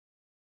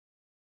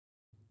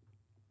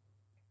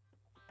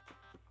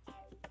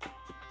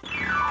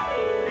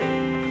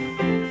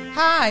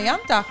Hi, I'm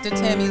Dr.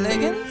 Tammy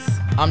Liggins.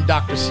 I'm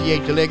Dr.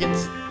 C.H.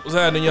 Liggins. What's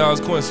happening, y'all? It's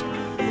Quincy.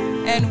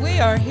 And we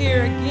are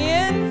here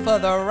again for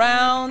the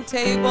Round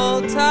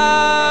Table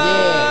Talk.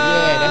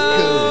 Yeah,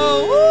 that's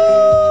good.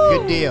 Woo!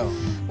 Good deal.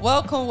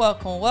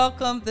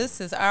 Welcome.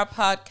 This is our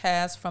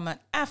podcast from an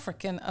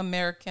African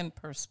American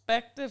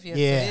perspective. Yes,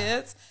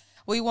 it is.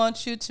 We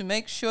want you to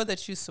make sure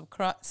that you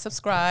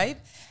subscribe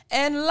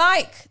and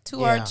like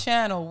to our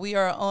channel. We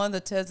are on the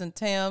Tez and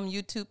Tam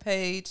YouTube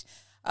page.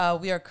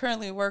 We are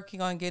currently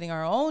working on getting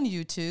our own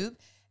YouTube,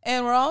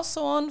 and we're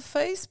also on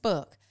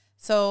Facebook.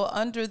 So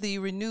under the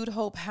Renewed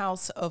Hope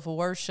House of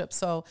Worship.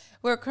 So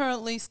we're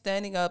currently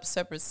standing up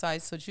separate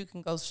sites so that you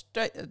can go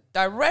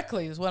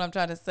directly, is what I'm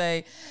trying to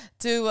say,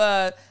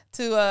 to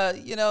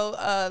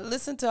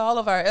listen to all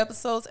of our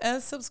episodes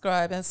and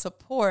subscribe and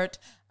support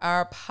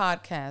our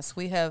podcast.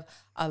 We have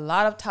a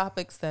lot of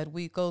topics that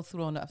we go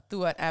through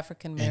through an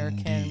African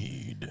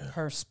American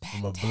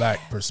perspective, from a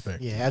black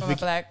perspective. Yeah,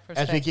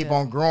 as we keep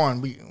on growing,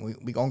 we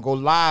gonna go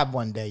live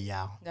one day,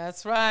 y'all.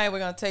 That's right. We're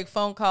gonna take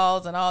phone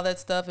calls and all that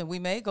stuff, and we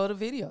may go to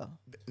video.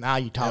 Now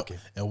you talking,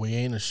 and we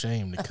ain't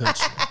ashamed to cut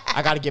you.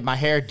 I got to get my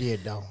hair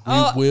did though.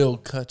 We will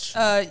cut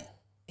you.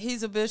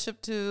 He's a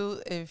bishop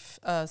too. If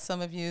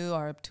some of you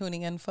are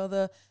tuning in for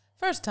the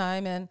first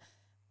time and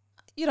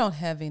you don't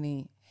have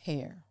any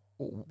hair.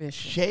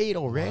 Bishop. Shade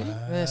already?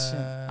 Bishop.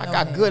 I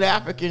got good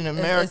African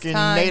American,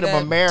 Native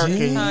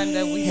American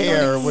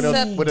hair with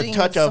a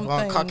touch of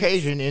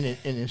Caucasian in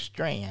its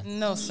strand.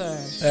 No, sir.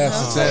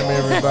 That's Tammy,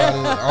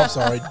 everybody. I'm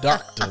sorry,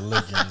 Dr.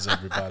 Liggins,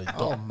 everybody.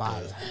 Oh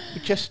my!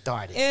 We just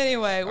started.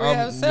 Anyway, we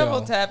have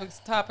several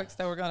topics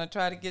that we're going to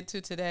try to get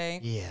to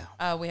today.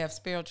 Yeah. We have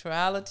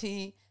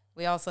spirituality.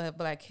 We also have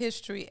Black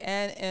history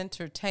and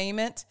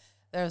entertainment.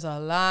 There's a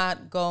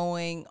lot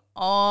going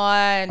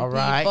on, all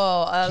right.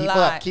 people.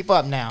 Keep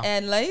up now.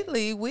 And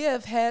lately, we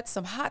have had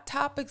some hot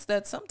topics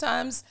that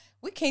sometimes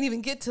we can't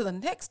even get to the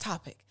next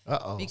topic.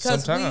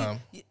 Because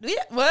sometimes,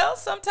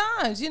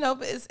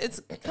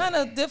 it's kind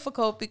of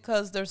difficult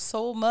because there's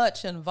so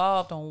much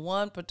involved on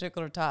one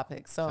particular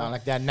topic. So sound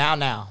like that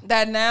now.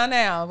 That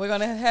now. We're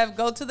gonna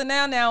go to the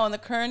now on the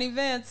current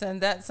events,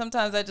 and that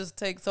sometimes that just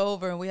takes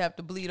over, and we have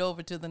to bleed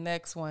over to the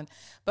next one.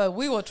 But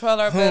we will try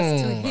our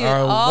best to hit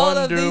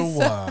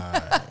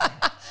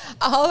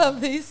all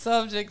of these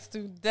subjects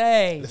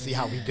today. Let's see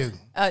how we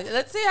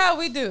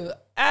do.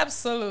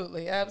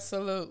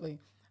 Absolutely.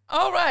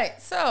 All right,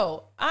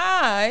 so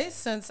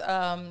since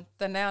the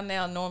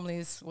now normally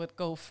is what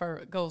goes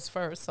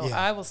first, so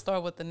I will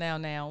start with the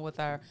now with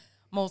our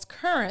most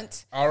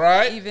current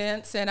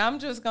events, and I'm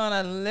just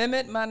gonna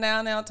limit my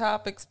now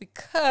topics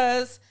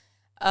because,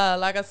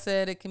 like I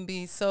said, it can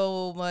be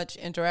so much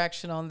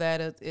interaction on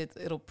that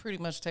it'll pretty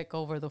much take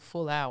over the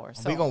full hour.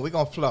 So we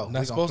gonna flow.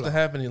 Not supposed to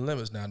have any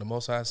limits now. The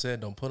Most High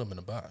said, "Don't put them in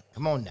the box."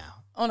 Come on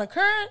now. On a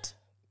current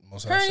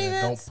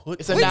events? We're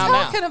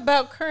talking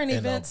about current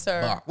events,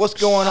 sir. Box. What's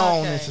going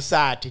on in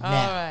society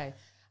now?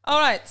 All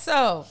right.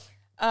 So,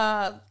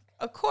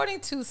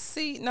 according to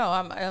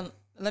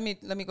let me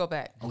go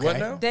back. Okay. What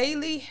now?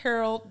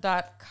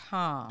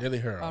 DailyHerald.com. Daily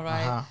Herald. All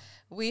right.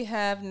 We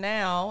have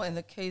now, in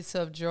the case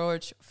of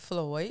George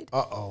Floyd,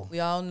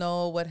 we all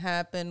know what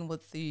happened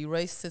with the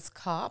racist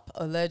cop,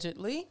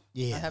 allegedly.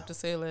 Yeah. I have to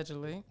say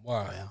allegedly.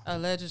 Why?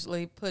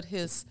 Allegedly put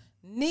his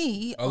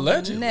knee on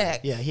the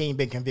neck. Yeah, he ain't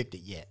been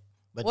convicted yet.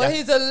 But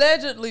he's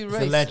allegedly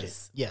racist.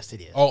 Alleged. Yes,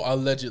 it is. Oh,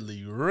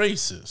 allegedly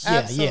racist.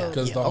 Yeah.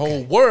 Because the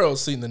whole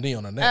world's seen the knee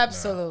on the neck.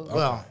 Absolutely. Now.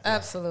 Well,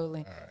 absolutely.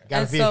 Right.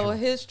 And so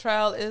his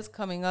trial is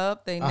coming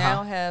up. They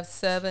now have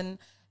 7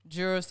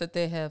 jurors that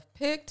they have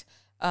picked.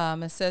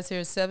 It says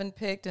here 7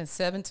 picked and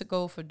 7 to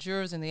go for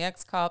jurors in the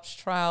ex-cop's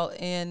trial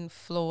in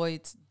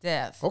Floyd's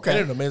death. Okay.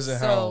 Isn't it amazing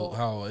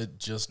how it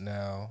just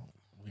now,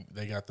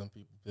 they got them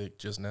people picked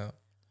just now?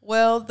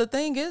 Well, the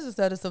thing is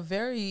that it's a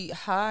very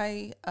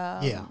high...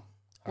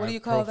 What do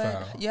you call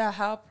that? Yeah,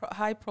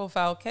 high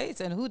profile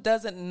case. And who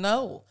doesn't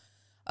know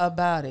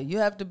about it? You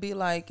have to be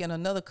like in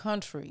another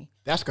country.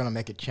 That's going to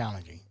make it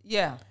challenging.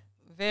 Yeah,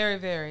 very,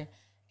 very.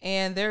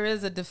 And there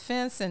is a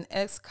defense in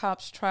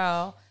ex-cop's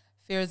trial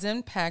fears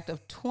impact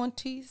of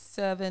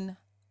 $27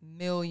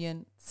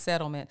 million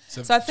settlement.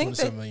 So I think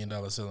 $27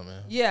 million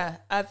settlement. Yeah,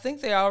 I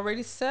think they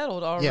already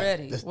settled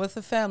with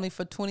the family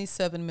for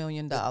 $27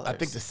 million. I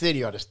think the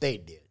city or the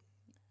state did.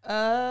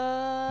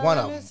 One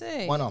of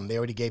them. They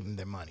already gave them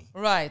their money.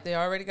 Right. They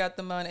already got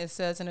the money. It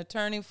says an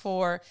attorney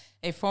for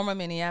a former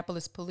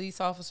Minneapolis police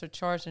officer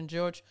charged in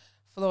George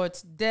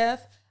Floyd's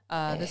death.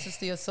 This is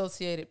the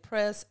Associated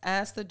Press.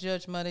 Asked the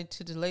judge Monday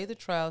to delay the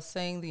trial,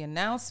 saying the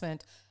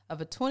announcement of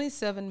a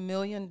 $27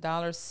 million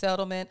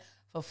settlement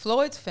for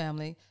Floyd's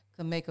family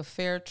could make a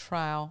fair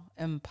trial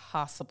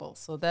impossible.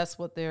 So that's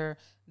what they're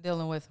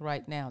dealing with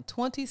right now.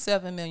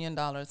 $27 million.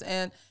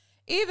 And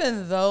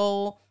even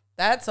though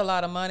that's a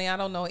lot of money, I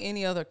don't know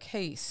any other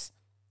case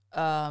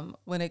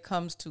when it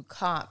comes to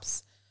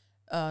cops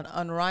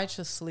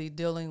unrighteously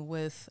dealing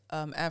with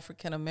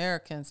African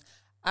Americans.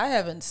 I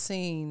haven't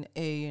seen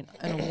an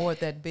award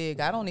that big.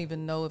 I don't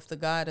even know if the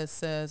guy that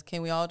says,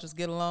 "Can we all just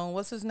get along?"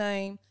 What's his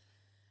name?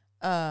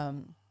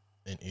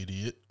 An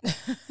idiot.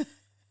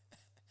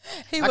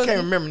 I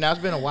can't remember now.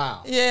 It's been a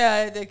while.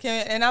 Yeah,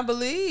 and I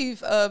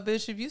believe,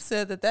 Bishop, you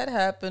said that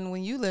happened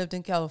when you lived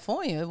in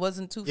California. It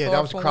wasn't too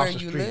far from where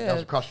you lived. That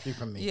was across the street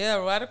from me. Yeah,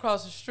 right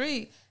across the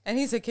street. And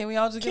he said, "Can we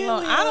all just get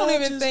along?" I don't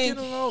even think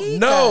he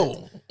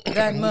got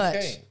that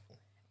much.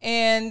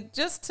 And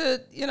just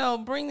to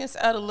bring this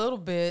out a little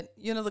bit,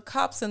 the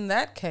cops in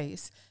that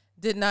case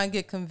did not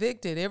get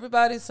convicted.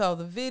 Everybody saw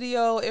the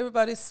video.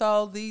 Everybody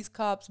saw these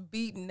cops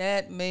beating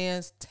that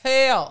man's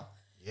tail.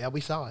 Yeah,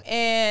 we saw it.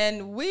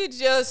 And we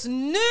just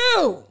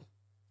knew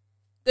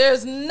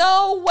there's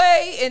no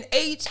way in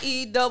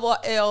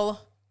HELL,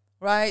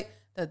 right,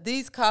 that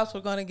these cops were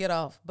going to get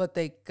off. But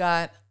they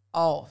got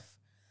off.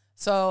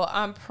 So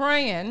I'm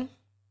praying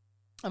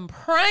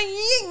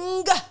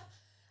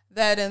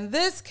that in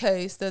this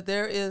case that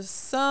there is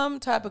some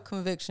type of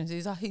convictions.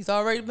 He's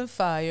already been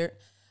fired,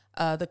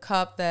 the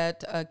cop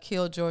that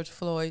killed George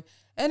Floyd.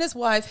 And his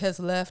wife has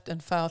left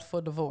and filed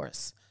for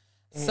divorce.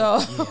 So,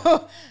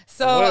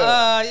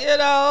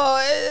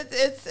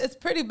 it's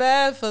pretty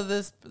bad for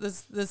this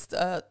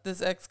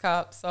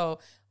ex-cop. So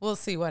we'll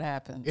see what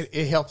happens.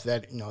 It helps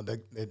that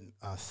they're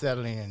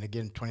settling and they're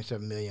getting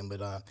 $27 million.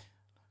 But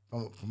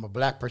from a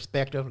black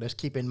perspective, let's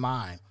keep in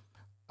mind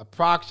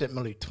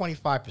approximately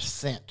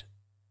 25%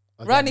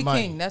 of Rodney that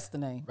money, King, that's the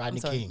name.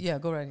 Rodney King. Yeah,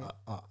 go right ahead.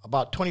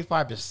 About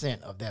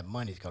 25% of that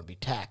money is going to be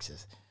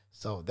taxes.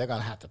 So they're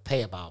going to have to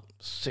pay about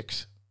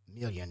 $6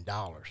 million.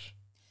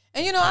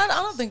 And, I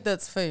don't think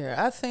that's fair.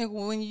 I think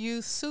when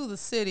you sue the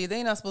city,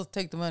 they're not supposed to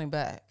take the money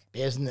back.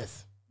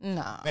 Business.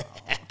 No.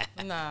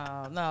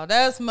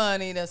 That's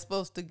money that's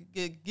supposed to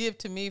give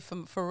to me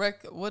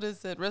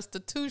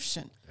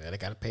restitution. Yeah, they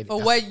got to pay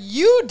for what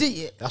you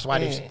did. That's why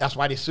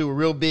they sue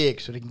real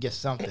big so they can get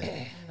something.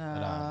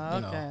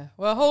 Okay.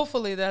 Well,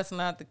 hopefully that's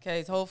not the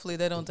case. Hopefully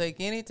they don't take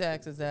any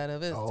taxes out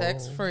of it. It's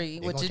tax free,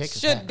 which it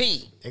should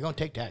be. They're gonna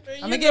take tax.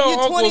 I'm gonna give you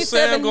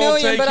 $27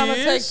 million, but I'm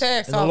gonna take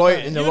tax. And the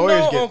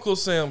lawyers get Uncle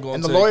Sam gonna take.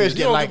 And the lawyers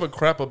get don't give a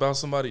crap about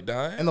somebody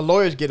dying. And the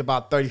lawyers get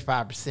about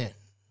 35%.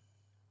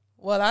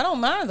 Well, I don't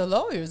mind the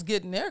lawyers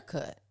getting their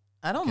cut.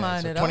 I don't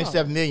mind at all.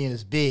 $27 million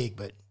is big,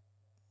 but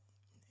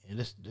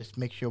let's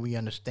make sure we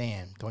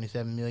understand.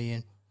 $27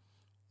 million,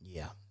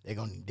 yeah,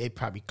 they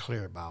probably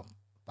clear about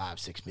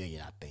 $5-6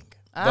 million, I think.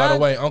 By the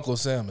way, Uncle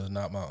Sam is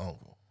not my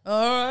uncle.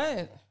 All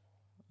right,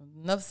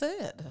 enough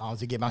said. As long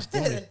as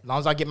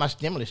I get my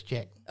stimulus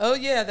check. Oh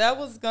yeah, that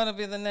was gonna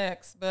be the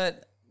next.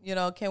 But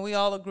can we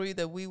all agree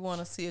that we want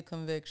to see a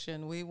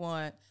conviction? We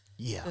want.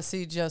 Yeah. To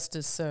see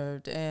justice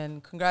served.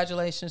 And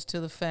congratulations to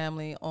the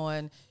family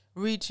on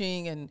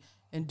reaching and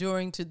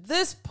enduring to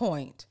this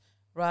point,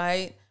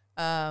 right?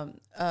 And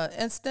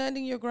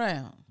standing your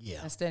ground.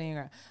 Yeah. And standing your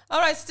ground.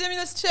 All right,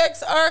 stimulus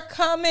checks are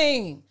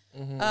coming.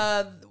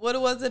 Mm-hmm.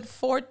 What was it,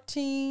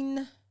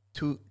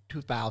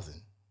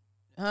 2,000.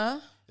 Huh?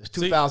 It's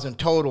 2,000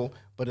 total,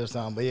 but it's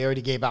they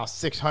already gave out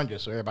 600,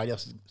 so everybody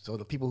else, so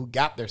the people who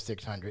got their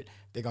 600,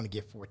 they're going to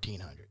get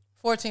 1,400.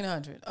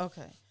 1,400,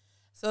 okay.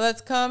 So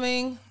that's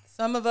coming.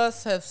 Some of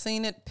us have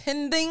seen it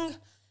pending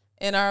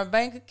in our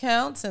bank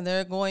accounts, and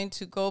they're going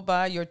to go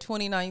by your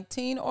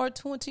 2019 or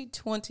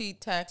 2020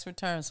 tax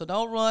return. So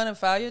don't run and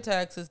file your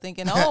taxes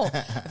thinking,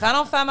 if I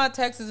don't file my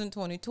taxes in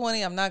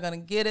 2020, I'm not going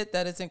to get it.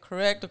 That is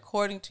incorrect.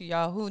 According to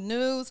Yahoo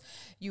News,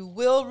 you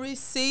will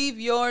receive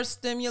your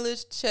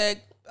stimulus check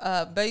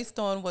based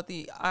on what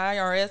the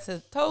IRS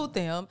has told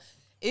them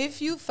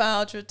if you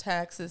filed your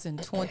taxes in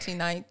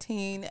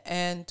 2019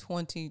 and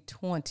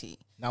 2020.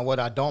 Now, what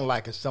I don't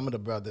like is some of the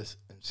brothers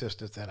and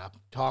sisters that I've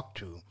talked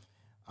to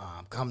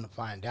come to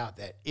find out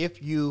that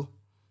if you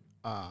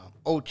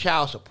owe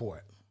child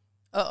support,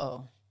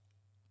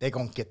 they're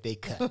going to get their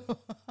cut.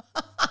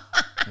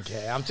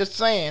 Okay, I'm just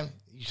saying.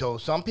 So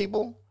some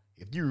people,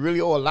 if you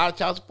really owe a lot of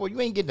child support,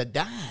 you ain't getting a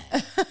dime.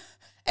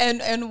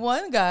 And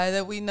one guy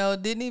that we know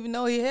didn't even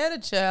know he had a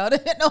child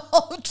and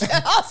owe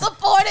child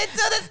support into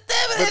the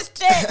stimulus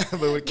check.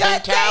 But we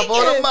can't child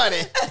for the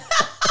money.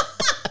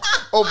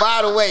 Oh,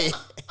 by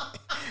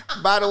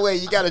the way,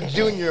 you got a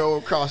junior over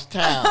across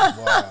town.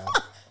 Wow.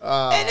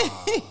 And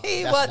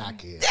he was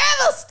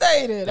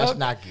devastated. That's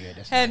not good.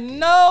 Had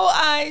no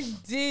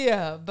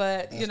idea,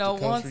 but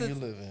once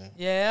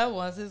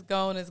it's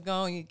gone, it's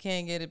gone. You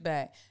can't get it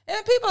back.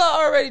 And people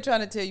are already trying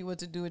to tell you what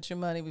to do with your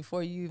money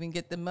before you even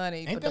get the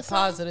money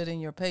deposited in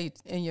your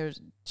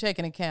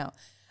checking account.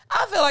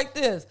 I feel like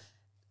this: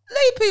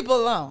 leave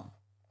people alone.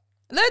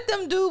 Let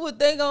them do what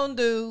they gonna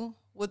do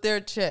with their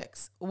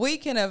checks. We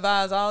can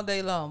advise all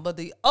day long, but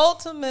the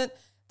ultimate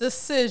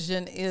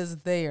decision is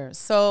theirs.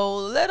 So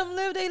let them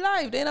live their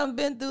life. They done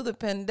been through the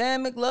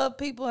pandemic. Love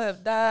people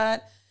have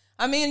died.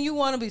 I mean, you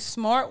want to be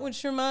smart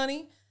with your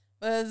money,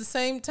 but at the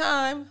same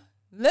time,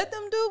 let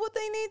them do what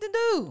they need to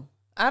do.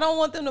 I don't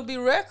want them to be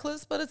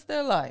reckless, but it's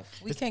their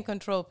life. We can't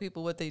control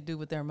people what they do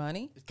with their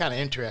money. It's kind of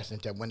interesting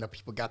that when the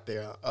people got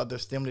their other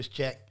stimulus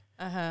check,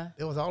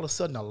 there was all of a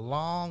sudden a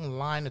long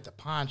line at the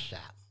pawn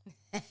shop.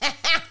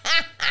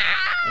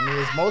 And it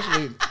was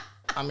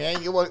I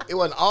mean, it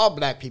wasn't all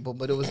black people,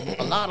 but it was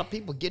a lot of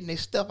people getting their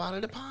stuff out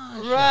of the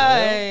pawn shop.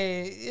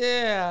 Right.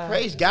 Yeah.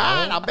 Praise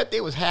God. I bet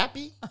they was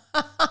happy.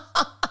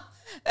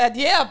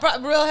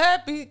 Real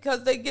happy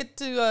because they get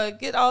to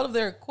get all of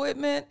their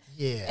equipment.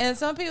 Yeah. And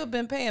some people have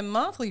been paying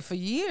monthly for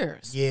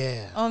years.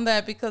 Yeah. On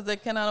that because they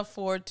cannot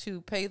afford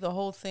to pay the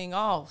whole thing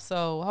off.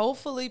 So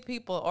hopefully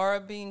people are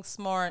being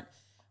smart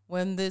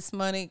when this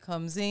money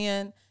comes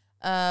in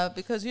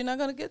because you're not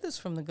going to get this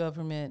from the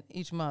government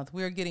each month.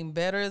 We're getting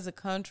better as a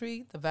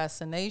country. The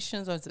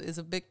vaccinations is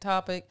a big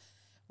topic.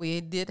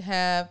 We did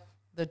have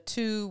the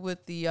 2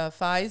 with the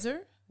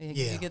Pfizer.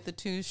 You get the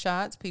 2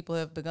 shots. People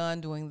have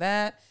begun doing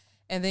that.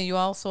 And then you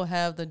also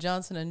have the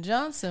Johnson &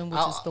 Johnson, which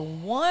is the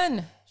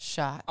 1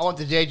 shot. I want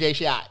the JJ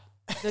shot.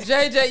 The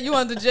JJ, you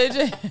want the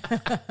JJ?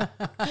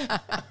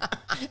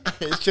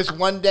 It's just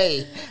one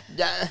day.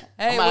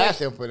 I'm going to ask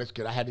them for this.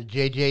 Could I have the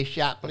JJ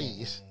shot,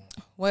 please?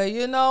 Well,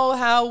 you know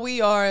how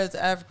we are as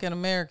African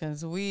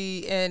Americans.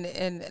 We, and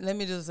let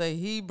me just say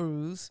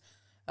Hebrews.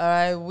 All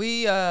right.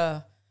 We,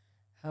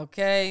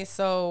 okay.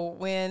 So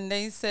when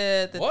they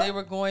said that they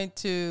were going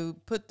to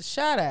put the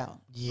shot out,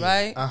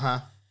 right? Uh-huh.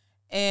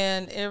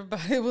 And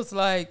everybody was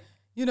like,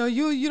 you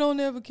don't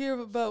ever care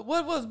about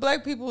what was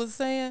black people was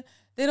saying.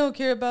 They don't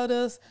care about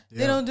us. Yeah.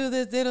 They don't do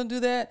this. They don't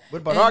do that.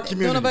 What about our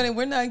community?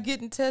 We're not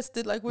getting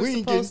tested like we're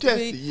supposed to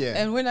be. Yeah.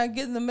 And we're not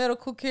getting the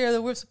medical care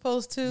that we're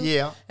supposed to.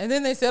 Yeah. And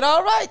then they said,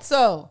 all right,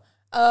 so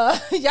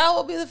y'all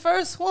will be the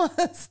first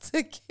ones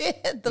to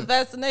get the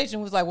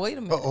vaccination. Was like, wait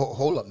a minute.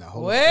 Hold up now.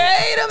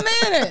 Wait a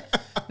minute.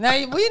 Now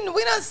we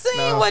done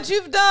seen what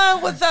you've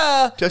done with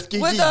Tuskegee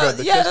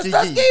brother. Yeah, the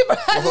Tuskegee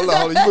brother. Hold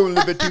on. You moving a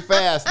little bit too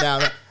fast now.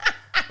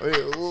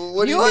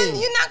 What do you mean?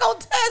 You're not gonna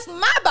test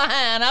my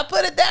behind. I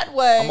put it that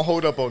way. I'm gonna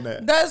hold up on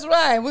that. That's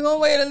right. We're gonna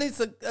wait at least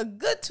a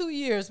good 2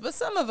 years. But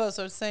some of us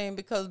are saying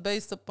because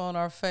based upon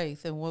our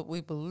faith and what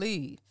we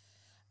believe,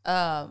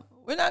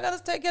 we're not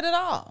gonna take it at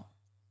all.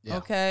 Yeah.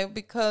 Okay,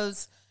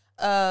 because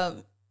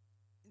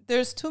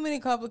there's too many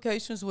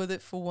complications with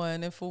it, for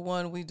one. And for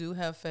one, we do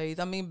have faith.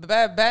 I mean,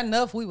 bad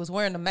enough we was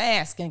wearing the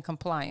mask in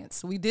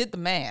compliance. We did the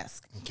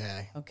mask.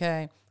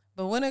 Okay.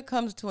 But when it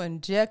comes to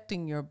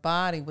injecting your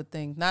body with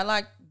things, not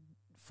like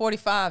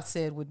 45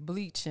 said with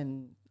bleach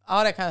and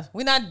all that kind of,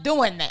 we're not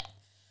doing that.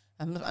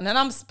 And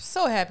I'm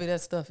so happy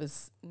that stuff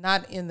is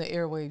not in the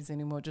airwaves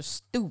anymore, just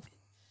stupid.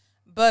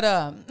 But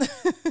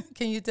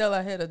can you tell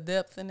I had a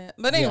depth in that?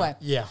 But anyway,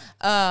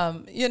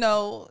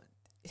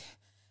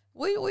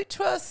 we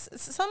trust.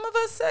 Some of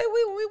us say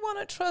we want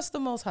to trust the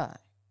Most High.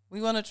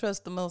 We want to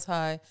trust the Most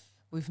High.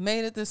 We've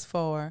made it this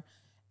far,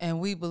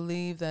 and we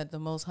believe that the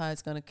Most High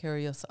is going to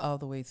carry us all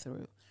the way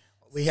through.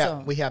 We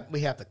have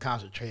to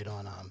concentrate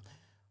on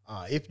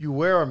if you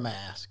wear a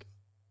mask,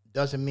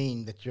 doesn't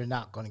mean that you're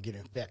not going to get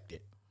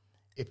infected.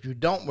 If you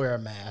don't wear a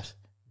mask,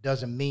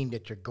 doesn't mean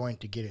that you're going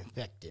to get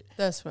infected.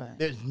 That's right.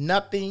 There's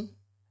nothing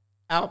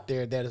out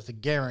there that is a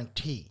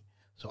guarantee.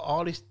 So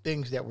all these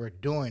things that we're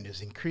doing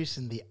is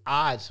increasing the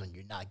odds on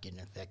you not getting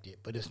infected,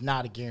 but it's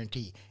not a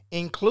guarantee,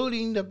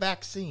 including the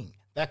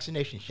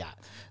vaccination shot.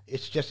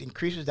 It just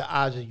increases the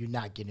odds of you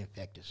not getting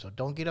infected. So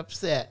don't get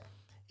upset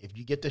if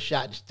you get the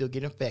shot and still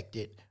get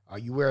infected, or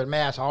you wear a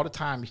mask all the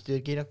time, you still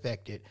get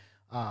infected.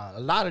 A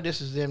lot of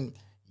this is in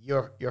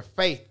your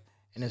faith,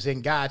 and it's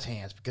in God's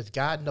hands, because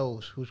God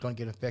knows who's going to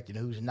get infected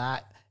and who's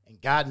not,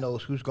 and God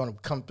knows who's going to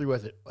come through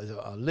as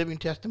a living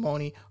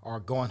testimony or a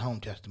going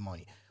home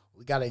testimony.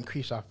 We got to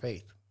increase our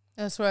faith.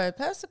 That's right.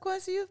 Pastor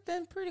Quincy, you've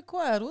been pretty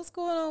quiet. What's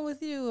going on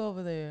with you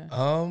over there?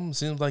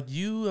 Seems like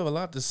you have a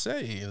lot to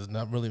say. It's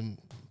not really a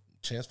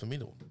chance for me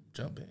to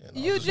jump in.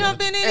 You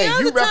jumping in hey,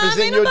 other you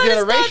represent your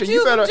generation.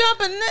 You better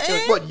jumping in.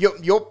 What,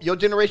 your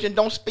generation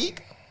don't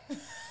speak?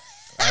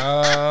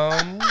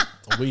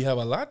 We have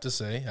a lot to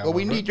say. Well,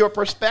 we need your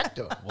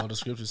perspective. Well, the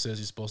scripture says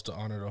you're supposed to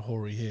honor the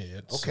hoary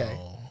head. Okay.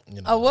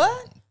 So, a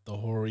what? The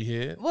hoary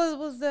head. What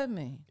does that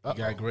mean? You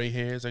got gray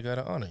hairs, I got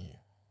to honor you.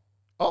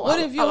 Oh,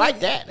 I like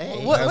that.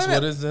 Hey.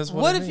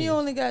 What if you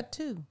only got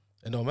two?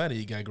 It don't matter.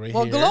 You got gray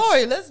hairs. Well,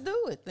 glory. Let's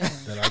do it then.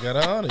 Then I got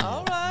to honor you.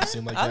 All right. You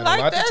seem like you I have like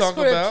a lot that to talk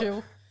scripture.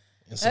 about.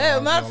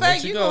 So matter of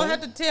fact, you're going to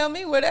have to tell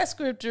me where that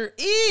scripture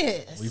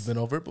is. We've been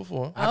over it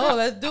before.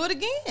 Let's do it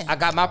again. I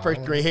got my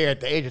first gray hair at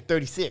the age of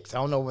 36. I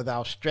don't know whether I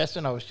was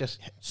stressing or was just...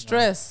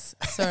 Stress,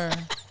 sir.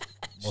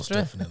 Most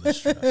definitely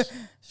stress.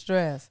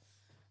 Stress.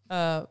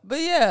 But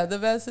yeah, the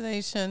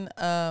vaccination,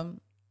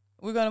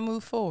 we're going to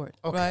move forward,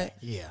 right?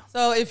 Yeah.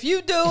 So if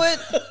you do it,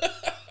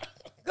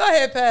 go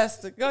ahead,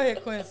 Pastor. Go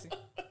ahead, Quincy.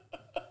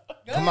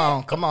 Come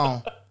on.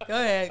 Go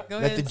ahead.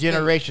 Let the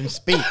generation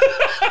speak.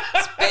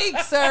 Speak,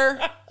 sir.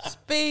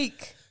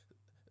 Speak.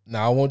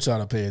 Now, I want y'all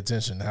to pay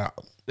attention. How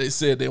they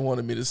said they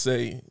wanted me to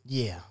say,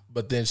 yeah.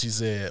 But then she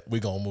said,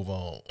 we're going to move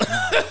on. And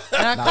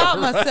I caught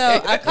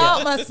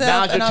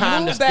myself and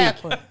I moved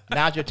backward.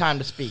 Now's your time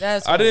to speak.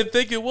 That's right. I didn't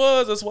think it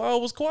was. That's why I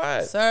was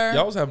quiet. Sir.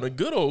 Y'all was having a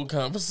good old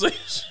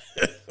conversation.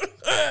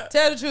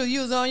 Tell the truth.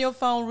 You was on your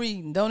phone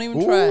reading. Don't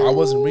even try. I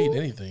wasn't reading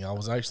anything. I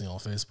was actually on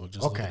Facebook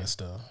just looking at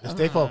stuff.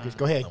 Stay focused.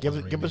 Go ahead.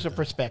 Give us a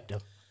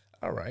perspective.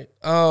 All right.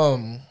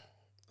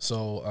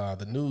 So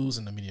the news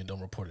and the media don't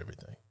report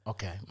everything.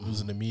 Okay.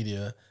 News and the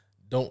media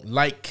don't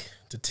like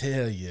to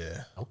tell you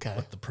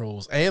what the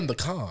pros and the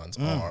cons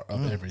are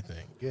of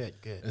everything. Good.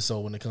 And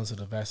so when it comes to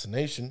the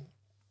vaccination,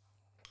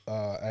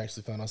 I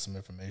actually found out some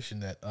information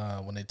that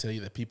when they tell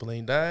you that people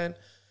ain't dying,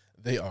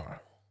 they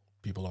are.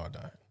 People are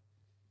dying.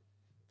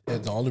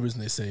 And the only reason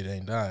they say they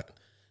ain't dying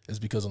is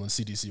because on the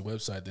CDC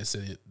website, they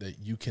say that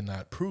you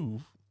cannot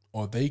prove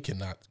or they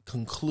cannot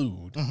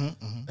conclude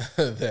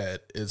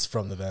that it's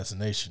from the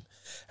vaccination.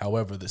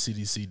 However, the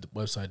CDC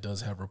website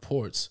does have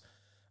reports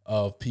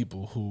of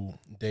people who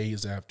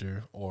days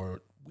after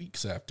or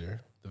weeks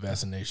after the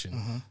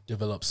vaccination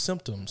develop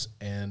symptoms,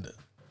 and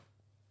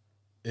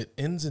it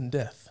ends in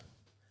death.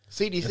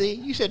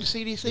 CDC? You said the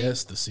CDC?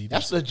 Yes, the CDC.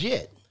 That's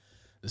legit.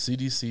 The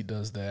CDC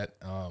does that.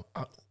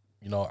 I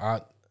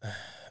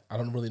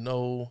don't really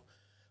know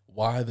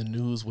why the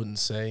news wouldn't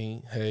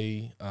say,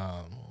 hey,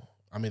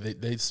 I mean,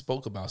 they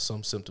spoke about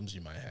some symptoms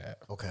you might have.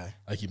 Okay.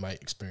 Like you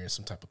might experience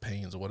some type of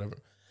pains or whatever.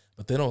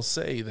 But they don't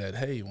say that,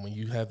 hey, when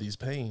you have these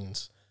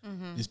pains,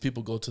 these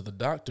people go to the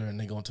doctor and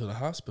they go to the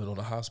hospital.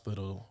 The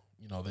hospital,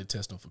 they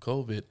test them for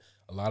COVID.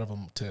 A lot of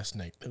them test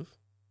negative.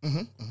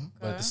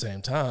 But at the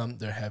same time,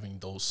 they're having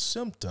those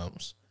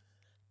symptoms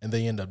and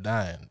they end up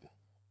dying.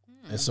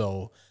 And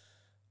so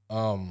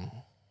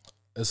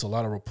it's a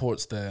lot of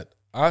reports that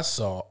I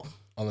saw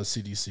on the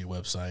CDC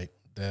website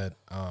that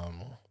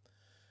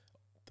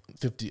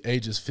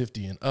ages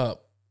 50 and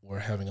up were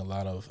having a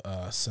lot of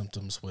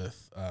symptoms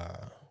with,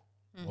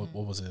 what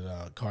was it,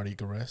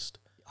 cardiac arrest?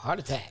 Heart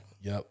attack.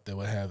 Yep, they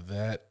would have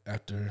that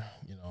after,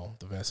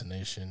 the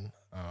vaccination.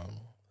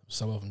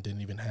 Some of them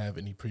didn't even have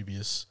any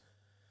previous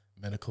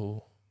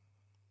medical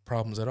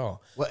problems at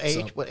all. What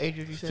age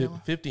did you say?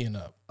 50 and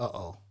up.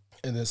 Uh-oh.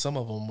 And then some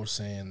of them were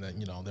saying that,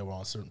 they were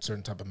on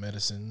certain type of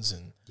medicines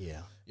and,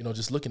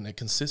 just looking at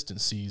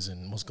consistencies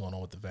and what's going on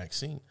with the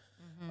vaccine.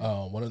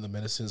 One of the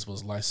medicines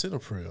was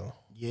lisinopril.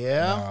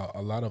 Yeah. Now,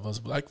 a lot of us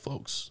black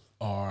folks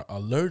are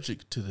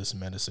allergic to this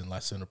medicine,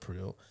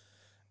 lisinopril.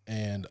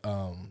 And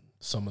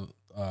some of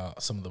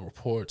the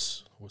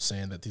reports were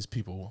saying that these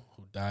people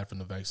who died from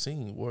the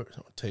vaccine were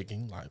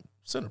taking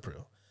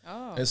lisinopril.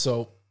 Oh. And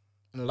so,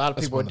 and a lot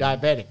of people are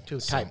diabetic too,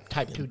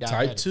 type 2 diabetes.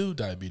 Type 2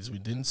 diabetes. We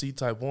didn't see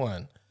type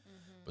 1,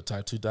 but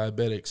type 2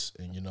 diabetics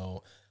and,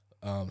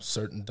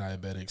 certain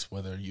diabetics,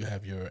 whether you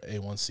have your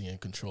A1C in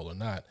control or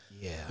not,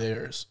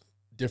 there's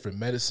different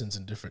medicines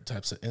and different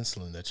types of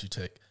insulin that you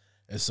take.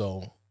 And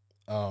so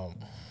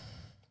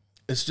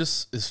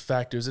it's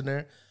factors in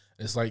there.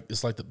 It's like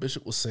the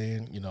bishop was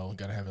saying, you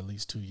got to have at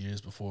least 2 years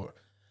before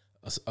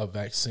a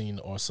vaccine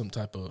or some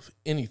type of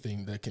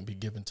anything that can be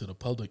given to the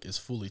public is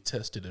fully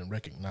tested and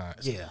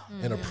recognized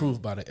and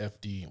approved by the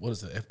FDA. What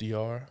is the FDR?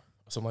 Or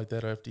something like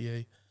that, or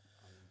FDA?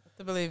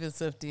 I believe it's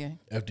FDA.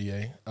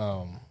 FDA.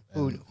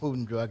 Food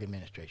and Drug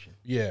Administration.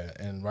 Yeah,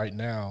 and right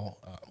now,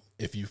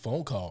 if you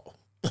phone call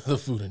the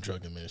Food and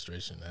Drug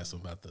Administration, ask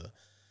them about the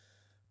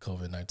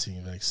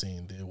COVID-19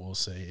 vaccine, they will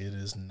say it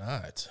is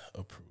not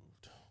approved.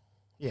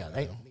 Yeah,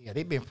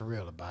 they've been for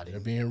real about it. They're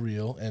being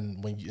real,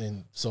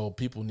 and so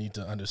people need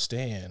to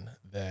understand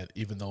that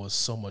even though it's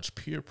so much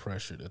peer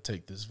pressure to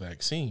take this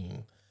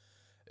vaccine,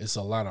 it's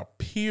a lot of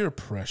peer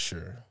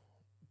pressure,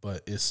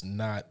 but it's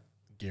not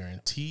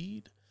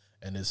guaranteed,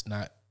 and it's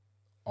not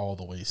all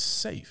the way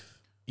safe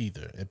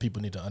either. And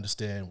people need to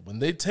understand when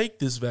they take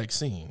this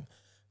vaccine,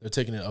 they're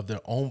taking it of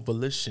their own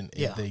volition.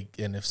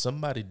 And if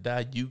somebody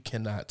died, you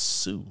cannot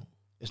sue.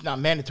 It's not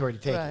mandatory to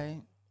take it.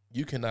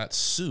 You cannot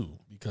sue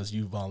because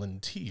you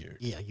volunteered.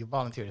 Yeah, you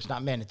volunteered. It's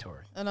not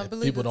mandatory. And I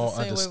believe people don't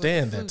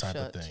understand that type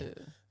of thing. Too.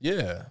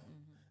 Yeah.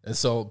 And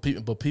so,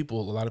 a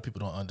lot of people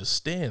don't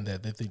understand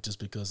that. They think just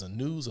because the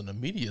news and the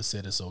media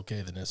said it's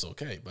okay, then it's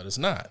okay. But it's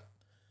not.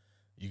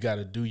 You got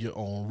to do your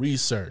own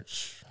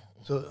research.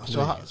 So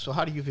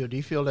how do you feel? Do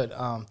you feel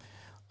that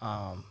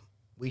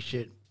we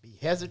should be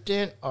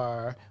hesitant,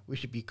 or we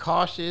should be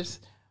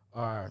cautious,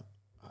 or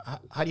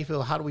how do you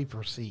feel? How do we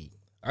proceed?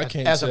 I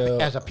can't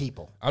tell. As a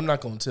people. I'm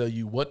not going to tell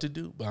you what to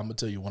do, but I'm going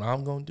to tell you what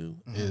I'm going to do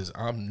is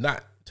I'm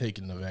not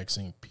taking the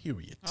vaccine,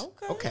 period.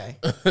 Okay.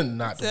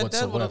 Not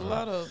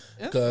whatsoever.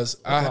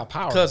 Because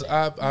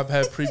I've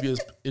had previous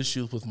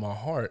issues with my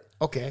heart.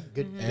 Okay,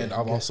 good. And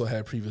I've also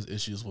had previous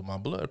issues with my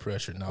blood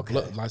pressure. Now,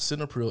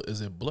 lisinopril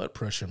is a blood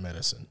pressure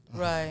medicine.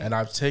 Right. And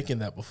I've taken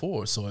that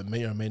before, so it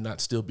may or may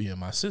not still be in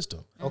my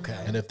system. Okay.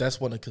 And if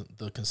that's one of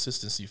the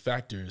consistency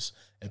factors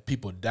and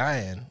people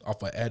dying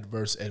off of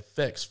adverse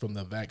effects from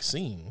the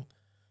vaccine,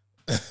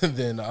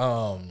 then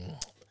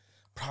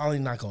probably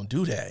not gonna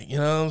do that. You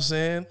know what I'm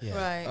saying? Yeah.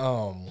 Right.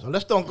 So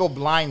let's don't go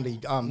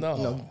blindly.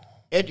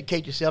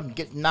 Educate yourself and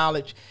get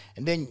knowledge,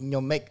 and then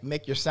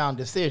make your sound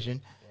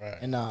decision. Right.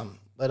 And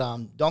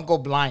don't go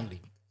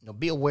blindly.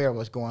 Be aware of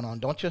what's going on.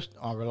 Don't just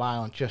rely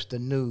on just the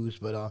news,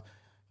 but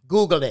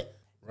Google it.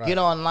 Right. Get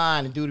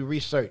online and do the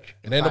research.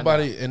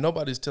 And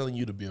nobody's telling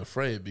you to be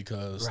afraid,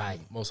 because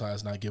Most High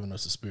is not giving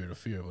us the spirit of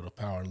fear, but a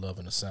power, love,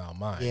 and a sound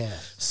mind. Yeah.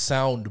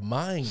 Sound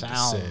mind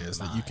says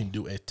that you can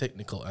do a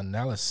technical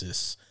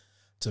analysis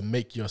to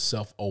make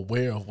yourself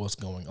aware of what's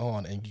going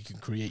on, and you can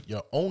create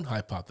your own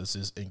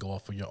hypothesis and go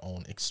off for your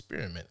own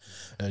experiment.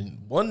 And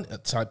one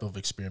type of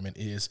experiment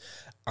is,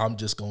 I'm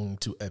just going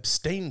to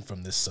abstain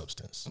from this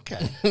substance.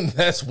 Okay.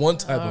 That's one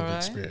type of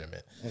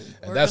experiment.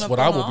 And that's what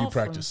I will be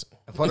practicing.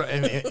 For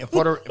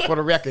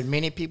the record,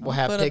 many people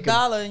have taken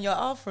 $1 in your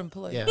offering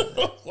plate. Yeah.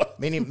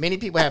 many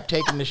people have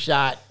taken the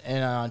shot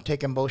and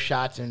taken both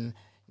shots and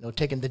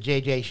taken the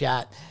JJ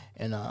shot.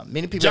 And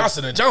many people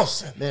Johnson and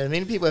Johnson.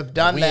 Many people have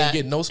done we that. Ain't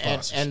getting no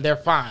sponsors. And they're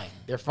fine.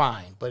 They're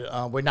fine.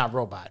 But we're not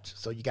robots,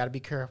 so you got to be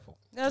careful.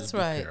 That's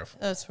right.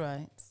 That's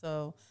right.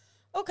 So,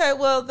 okay,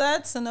 well,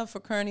 that's enough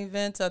for current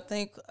events. I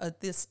think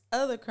this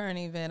other current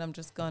event, I'm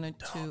just going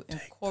to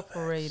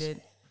incorporate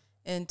it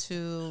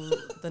into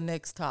the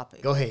next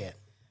topic. Go ahead.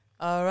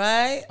 All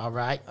right. All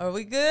right. Are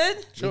we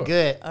good? Sure. We're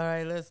good. All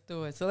right, let's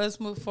do it. So let's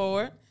move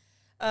forward.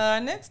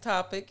 Our next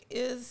topic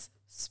is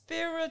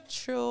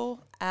spirituality.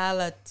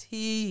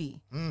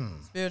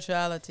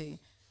 Spirituality.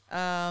 Who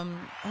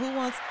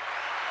wants?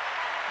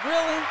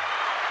 Really?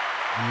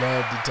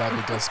 Love the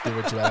topic of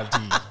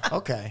spirituality.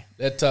 Okay.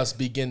 Let us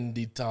begin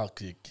the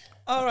topic.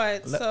 All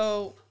right.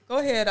 So go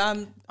ahead.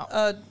 I'm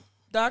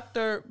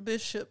Dr.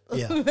 Bishop.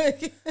 Yeah.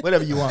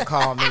 Whatever you want to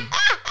call me.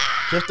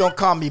 Just don't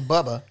call me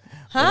Bubba.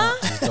 Huh?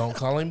 Just don't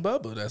call him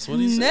Bubba. That's what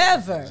he said.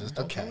 Never. Just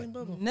don't call him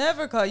Bubba.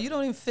 Never call. You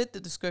don't even fit the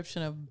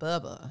description of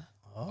Bubba.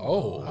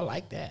 Oh, I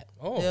like that.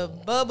 Oh. Yeah,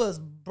 Bubba's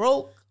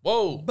broke.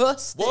 Whoa.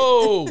 Busted.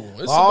 Whoa.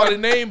 There's somebody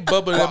named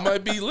Bubba that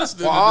might be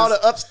listening for to all this.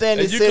 the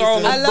upstanding And you citizens.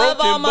 call them I love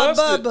broke all and my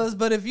busted. Bubbas,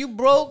 but if you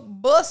broke,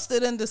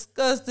 busted, and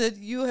disgusted,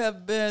 you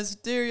have been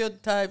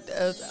stereotyped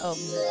as a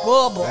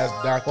bubble. That's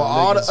Dr. For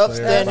all the Liggins for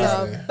upstanding,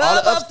 everybody. all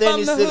the Bubba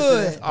upstanding from the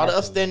citizens, hood. all the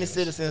upstanding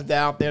citizens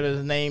out there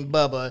that's named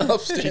Bubba.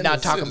 Upstanding She's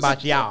not talking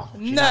about y'all.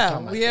 She's not No,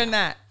 talking about we are y'all.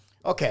 not.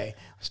 Okay,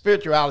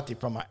 spirituality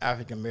from an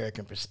African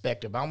American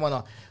perspective. I want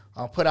to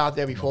put out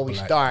there before we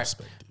Black start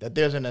perspective. that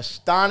there's an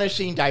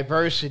astonishing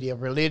diversity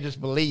of religious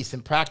beliefs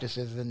and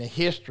practices in the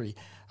history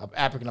of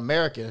African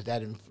Americans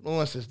that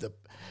influences the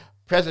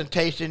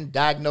presentation,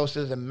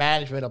 diagnosis, and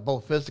management of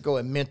both physical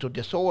and mental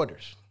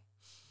disorders.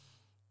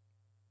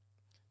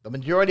 The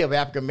majority of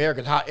African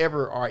Americans,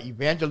 however, are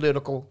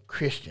evangelical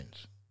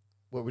Christians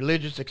with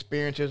religious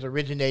experiences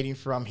originating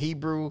from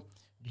Hebrew,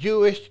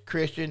 Jewish,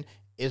 Christian,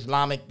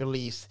 Islamic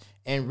beliefs,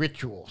 and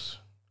rituals.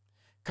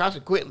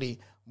 Consequently,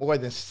 more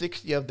than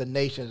 60 of the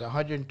nation's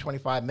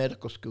 125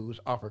 medical schools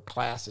offer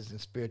classes in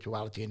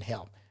spirituality and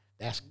health.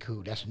 That's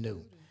cool. That's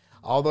new.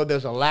 Although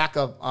there's a lack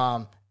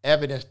of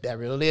evidence that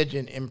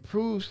religion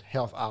improves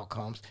health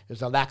outcomes,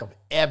 there's a lack of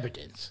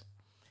evidence.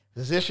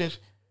 Physicians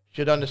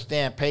should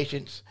understand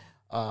patients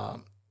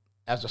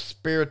as a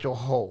spiritual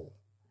whole.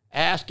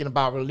 Asking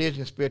about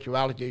religion and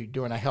spirituality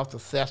during a health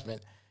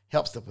assessment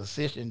helps the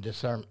physician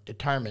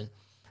determine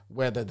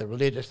whether the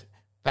religious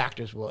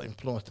factors will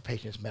influence the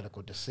patient's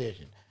medical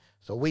decision.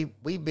 So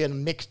we've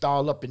been mixed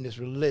all up in this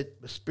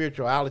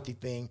spirituality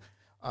thing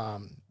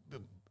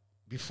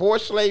before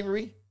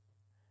slavery,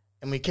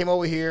 and we came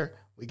over here,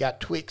 we got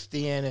twixt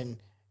in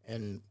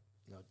and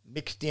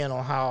mixed in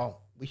on how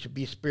we should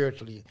be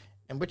spiritually,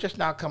 and we're just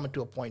now coming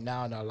to a point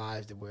now in our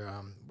lives that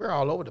we're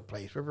all over the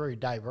place. We're very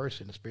diverse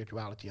in the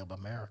spirituality of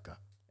America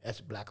as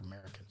Black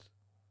Americans.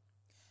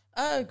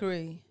 I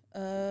agree.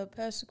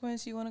 Pastor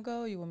Quincy, you want to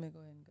go or you want me to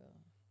go ahead and go?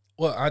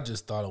 Well, I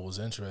just thought it was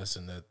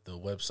interesting that the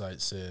website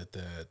said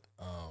that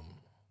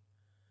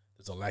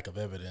there's a lack of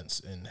evidence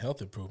in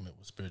health improvement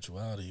with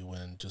spirituality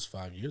when just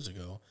 5 years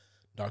ago,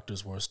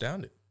 doctors were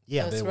astounded.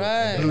 Yeah, That's They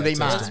right. Blew their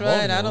mind. That's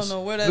right. I don't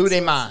know where that Blew their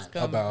source mind is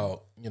coming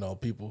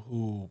about people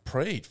who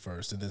prayed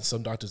first, and then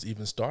some doctors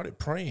even started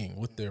praying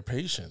with their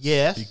patients.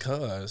 Yes.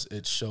 Because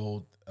it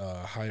showed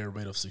a higher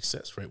rate of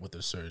success rate with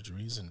their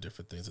surgeries and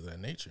different things of that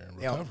nature and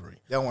recovery.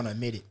 They don't want to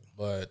admit it.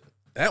 But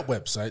that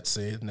website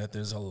said that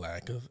there's a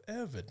lack of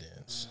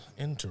evidence.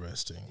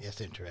 Interesting. Yes,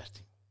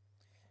 interesting.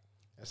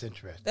 That's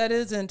interesting. That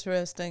is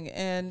interesting.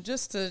 And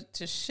just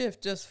to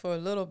shift just for a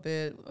little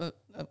bit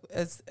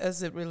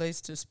as it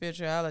relates to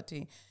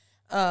spirituality,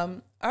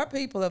 our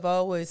people have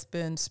always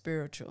been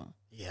spiritual.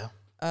 Yeah.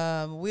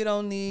 We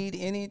don't need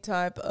any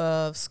type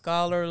of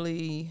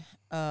scholarly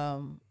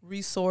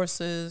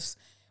resources.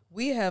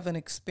 We have an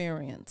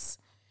experience.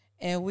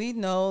 And we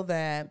know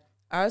that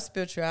our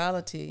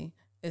spirituality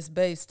is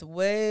based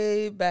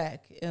way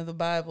back in the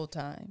Bible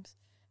times.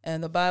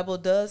 And the Bible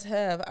does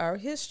have our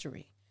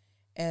history.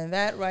 And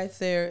that right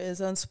there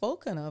is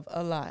unspoken of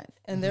a lot.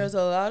 And there's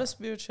a lot of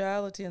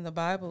spirituality in the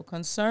Bible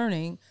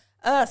concerning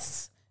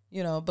us,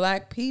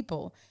 Black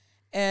people.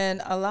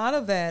 And a lot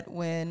of that,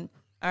 when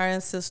our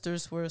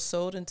ancestors were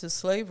sold into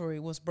slavery,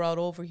 was brought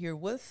over here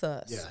with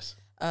us. Yes.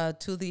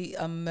 To the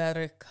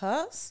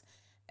Americas.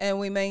 And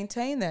we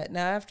maintain that.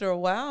 Now, after a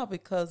while,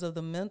 because of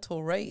the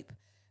mental rape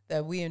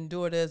that we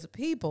endured as a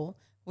people,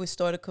 we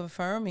started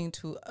confirming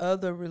to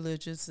other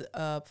religious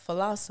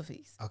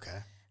philosophies. Okay.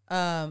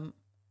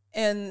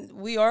 And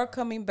we are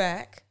coming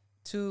back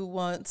to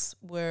once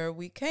where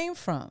we came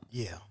from.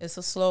 Yeah. It's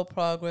a slow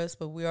progress,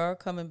 but we are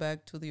coming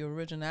back to the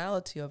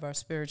originality of our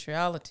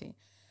spirituality.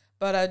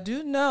 But I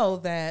do know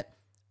that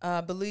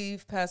I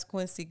believe Pastor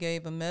Quincy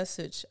gave a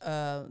message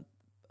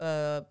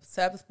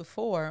Sabbath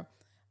before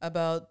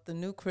about the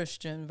new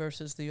Christian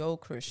versus the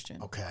old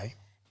Christian. Okay.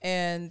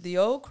 And the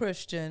old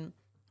Christian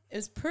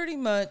is pretty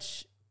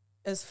much,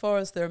 as far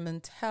as their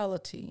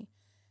mentality,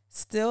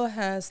 still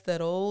has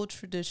that old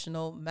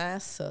traditional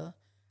massa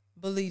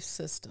belief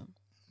system.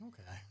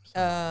 Okay.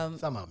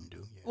 Some of them do.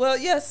 Yeah. Well,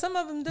 yes, some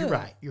of them do. You're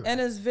right. And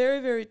it's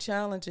very, very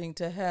challenging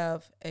to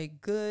have a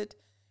good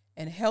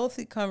and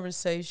healthy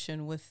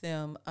conversation with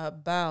them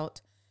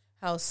about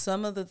how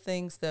some of the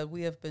things that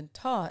we have been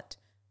taught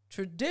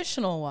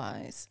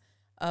traditional-wise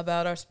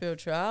about our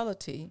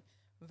spirituality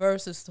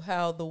versus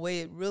how the way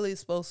it really is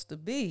supposed to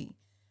be.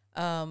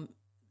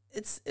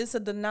 It's a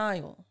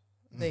denial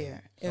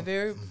there. It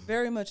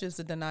very much is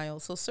a denial.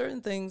 So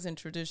certain things and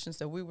traditions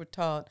that we were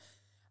taught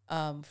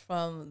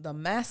from the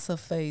massa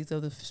phase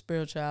of the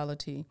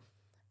spirituality,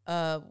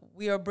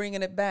 we are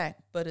bringing it back,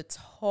 but it's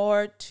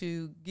hard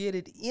to get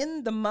it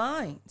in the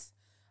minds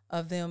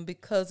of them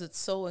because it's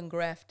so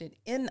engrafted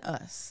in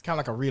us. Kind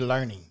of like a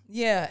relearning.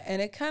 Yeah,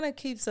 and it kind of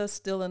keeps us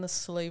still in a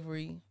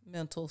slavery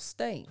mental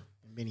state.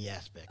 In many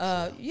aspects.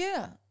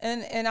 Yeah,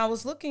 and I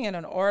was looking at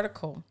an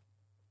article,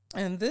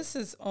 and this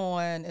is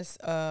on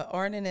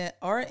RNS.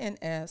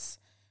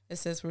 It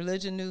says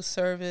Religion News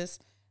Service,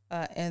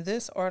 and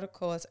this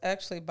article is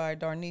actually by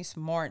Darnice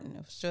Martin.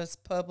 It was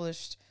just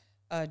published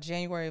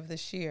January of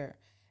this year.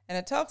 And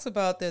it talks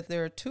about that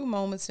there are two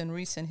moments in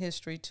recent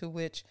history to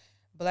which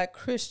Black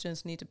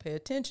Christians need to pay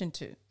attention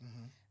to.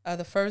 Mm-hmm.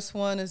 The first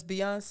one is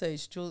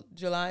Beyonce's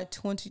July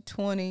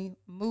 2020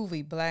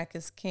 movie, Black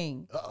is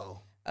King.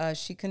 Uh-oh.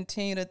 She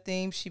continued a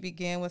theme she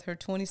began with her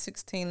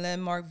 2016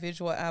 landmark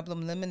visual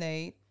album,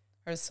 Lemonade,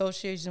 her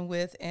association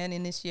with and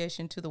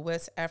initiation to the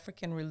West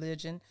African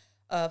religion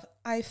of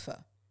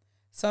Ifa.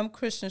 Some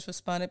Christians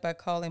responded by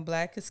calling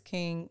Black is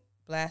King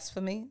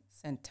blasphemy,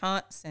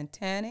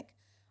 satanic,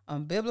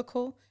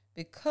 unbiblical,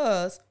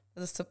 because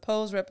of the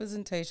supposed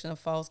representation of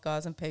false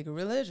gods and pagan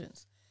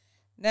religions.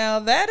 Now,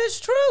 that is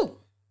true.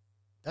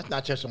 That's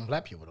not just on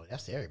Black people, though.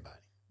 That's everybody.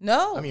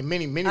 No. I mean,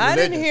 many religions. I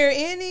didn't hear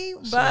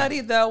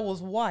anybody that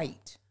was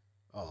white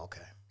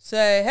okay.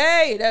 say,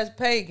 hey, that's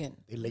pagan.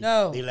 They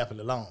left it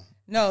alone.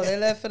 No, they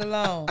left it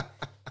alone.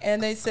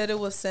 And they said it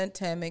was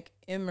satanic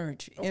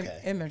imagery.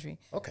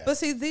 Okay. But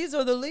see, these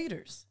are the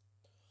leaders.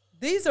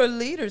 These are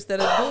leaders that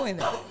are doing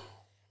that.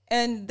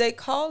 And they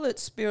call it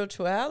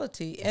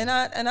spirituality. And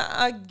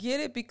I get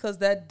it because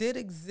that did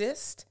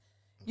exist.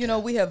 Okay. You know,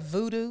 we have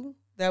voodoo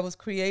that was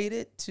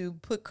created to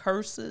put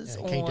curses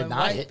on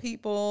white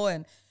people.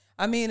 And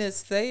I mean,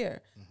 it's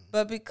there. Mm-hmm.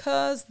 But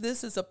because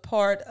this is a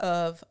part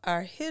of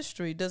our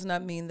history does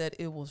not mean that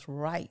it was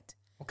right.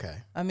 Okay.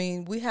 I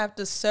mean, we have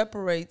to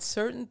separate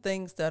certain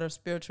things that are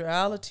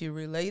spirituality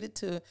related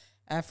to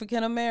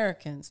African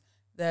Americans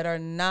that are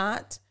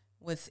not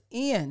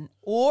within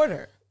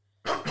order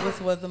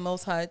with what the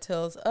Most High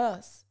tells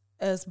us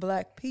as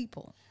Black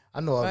people.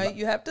 I know. Right?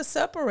 You have to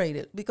separate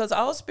it because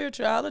all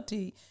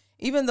spirituality,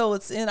 even though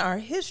it's in our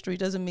history,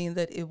 doesn't mean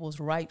that it was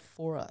right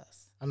for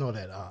us. I know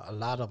that a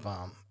lot of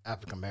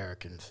African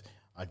Americans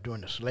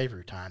during the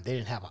slavery time, they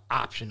didn't have an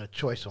option, a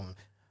choice on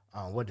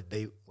what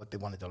they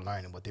wanted to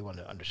learn and what they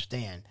wanted to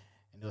understand,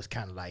 and it was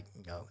kind of like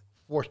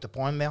forced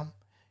upon them,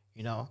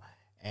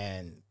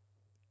 and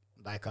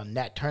like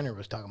Nat Turner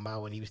was talking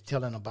about when he was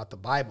telling about the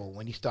Bible.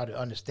 When he started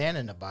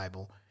understanding the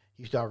Bible,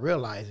 he started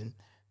realizing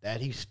that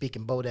he was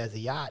speaking both as a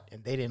yacht,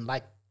 and they didn't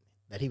like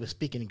that he was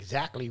speaking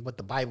exactly what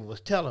the Bible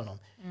was telling them,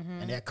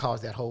 and that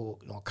caused that whole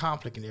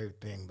conflict and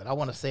everything. But I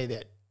want to say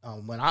that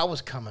when I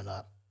was coming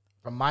up,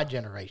 from my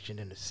generation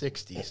in the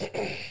 60s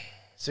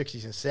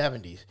and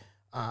 70s,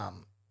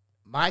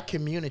 my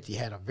community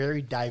had a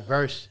very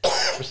diverse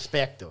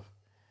perspective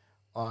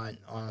on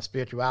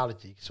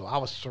spirituality. So I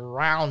was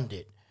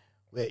surrounded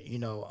with,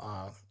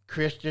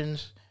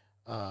 Christians,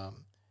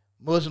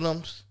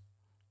 Muslims,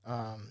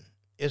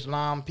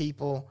 Islam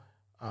people,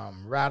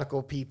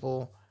 radical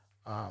people.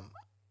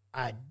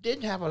 I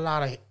didn't have a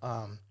lot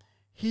of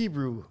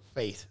Hebrew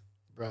faith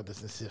brothers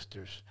and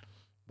sisters,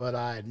 but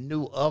I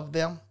knew of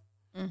them.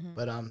 Mm-hmm.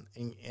 But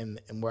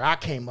and where I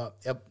came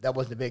up, that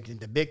wasn't the big thing.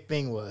 The big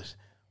thing was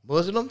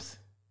Muslims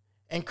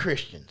and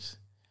Christians.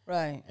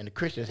 Right. And the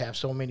Christians have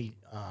so many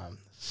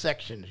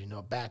sections,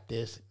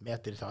 Baptist,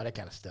 Methodist, all that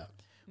kind of stuff.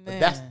 Man.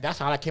 But that's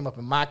how I came up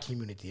in my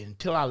community.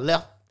 Until I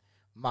left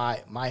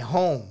my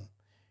home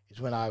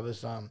is when I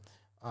was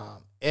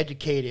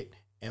educated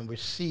and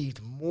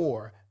received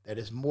more that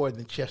is more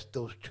than just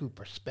those two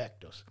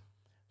perspectives.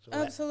 So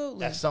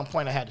absolutely. At some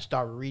point I had to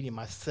start reading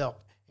myself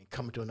and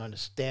coming to an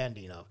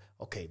understanding of,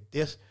 okay,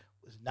 this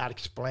was not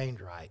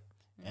explained right,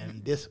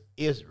 and this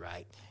is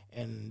right.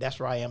 And that's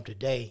where I am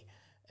today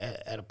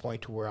at a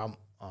point to where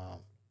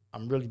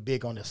I'm really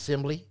big on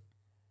assembly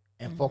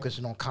and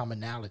focusing on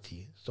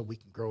commonality so we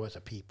can grow as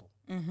a people.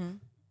 Mm-hmm.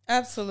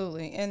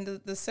 Absolutely. And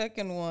the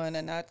second one,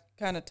 and I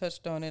kind of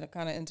touched on it, I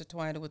kind of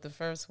intertwined it with the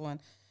first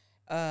one,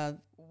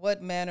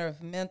 what manner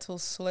of mental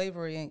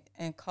slavery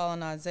and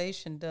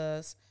colonization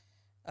does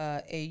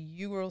a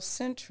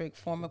Eurocentric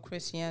form of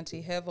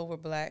Christianity have over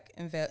black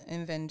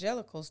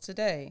evangelicals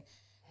today,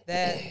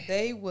 that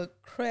they would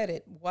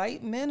credit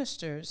white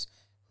ministers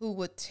who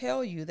would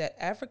tell you that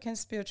African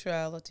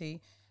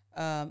spirituality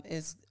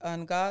is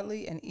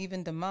ungodly and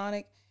even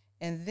demonic,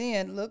 and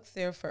then look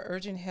there for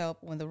urgent help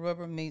when the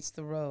rubber meets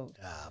the road.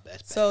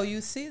 So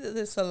you see that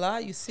there's a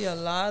lot. You see a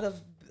lot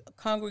of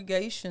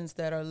congregations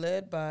that are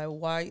led by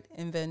white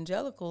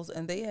evangelicals,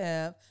 and they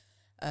have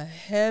a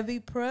heavy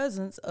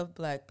presence of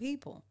black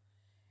people.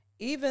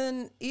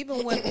 Even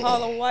when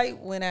Paula White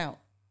went out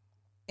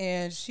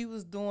and she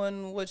was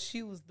doing what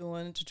she was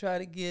doing to try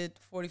to get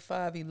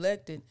 45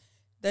 elected,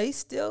 they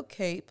still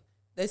kept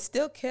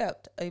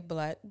a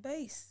black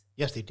base.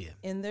 Yes, they did.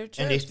 In their church.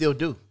 And they still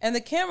do. And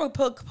the camera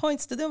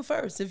points to them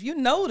first. If you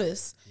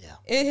notice,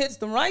 it hits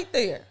them right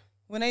there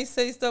when they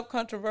say stuff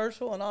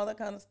controversial and all that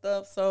kind of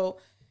stuff. So,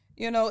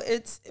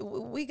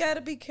 we got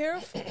to be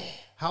careful.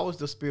 How was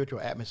the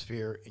spiritual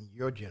atmosphere in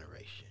your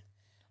generation?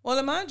 Well,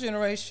 in my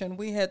generation,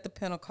 we had the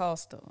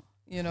Pentecostal.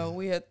 We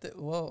had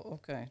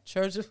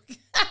Church of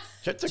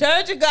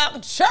God,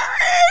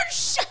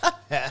 Church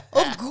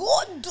of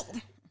God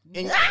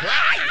in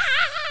Christ.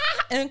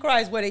 In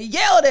Christ, where they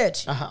yelled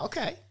at you.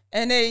 Okay.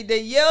 And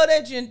they yelled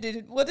at you and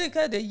did what they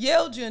call. They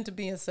yelled you into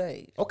being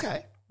saved.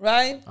 Okay.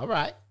 Right? All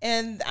right.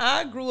 And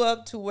I grew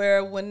up to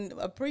where when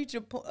a preacher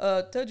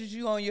touches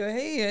you on your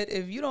head,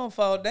 if you don't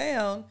fall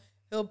down,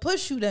 he'll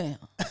push you down.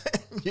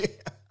 Yeah.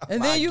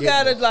 And then you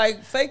got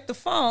to fake the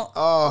funk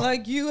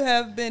like you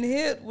have been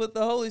hit with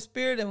the Holy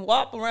Spirit and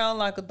whop around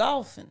like a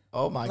dolphin.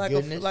 Oh, my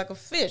goodness. Like a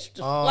fish just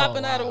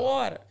flopping out of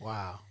water.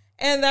 Wow.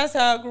 And that's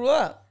how I grew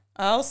up.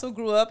 I also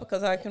grew up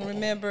because I can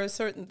remember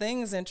certain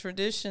things and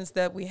traditions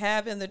that we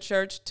have in the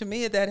church, to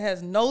me, that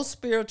has no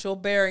spiritual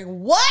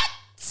bearing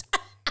whatsoever.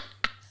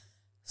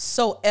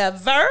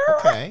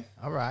 Okay,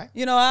 all right.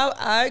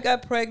 I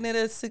got pregnant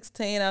at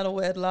 16 out of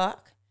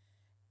wedlock,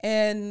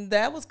 and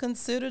that was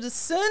considered a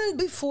sin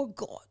before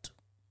God.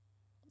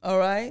 All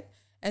right?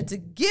 And to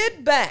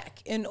get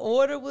back in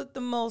order with the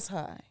Most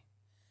High,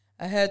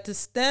 I had to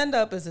stand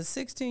up as a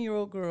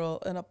 16-year-old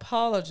girl and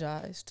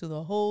apologize to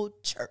the whole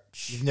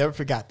church. You never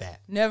forgot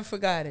that. Never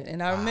forgot it.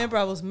 And I remember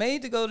I was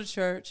made to go to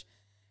church,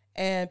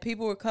 and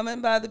people were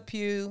coming by the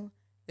pew.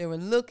 They were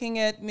looking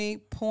at me,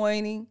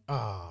 pointing,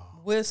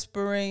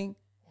 whispering.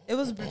 It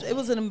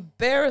was an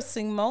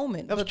embarrassing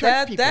moment. That was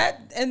church people.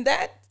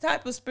 That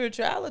type of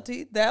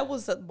spirituality, I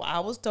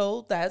was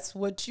told that's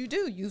what you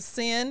do. You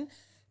sin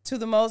to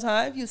the Most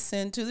High, you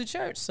sin to the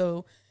church.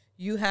 So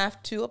you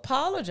have to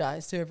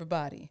apologize to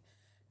everybody.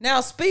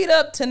 Now, speed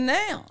up to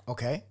now.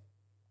 Okay.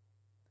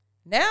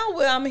 Now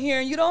where I'm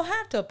hearing you don't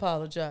have to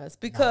apologize,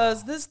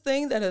 because this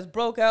thing that has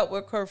broke out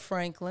with Kirk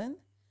Franklin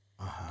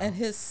and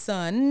his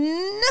son.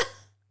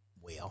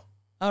 Well.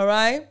 All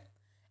right.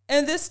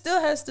 And this still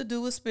has to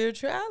do with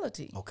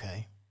spirituality.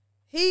 Okay.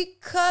 He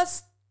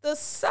cussed the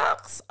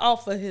socks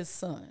off of his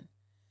son.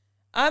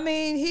 I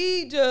mean,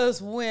 he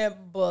just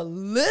went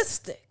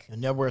ballistic. You'll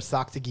never wear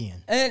socks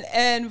again.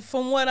 And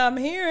from what I'm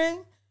hearing,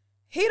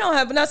 he don't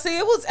have. Now, see,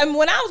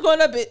 when I was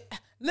growing up,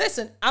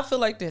 listen, I feel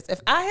like this.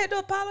 If I had to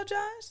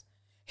apologize,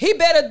 he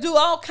better do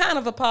all kind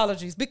of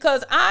apologies,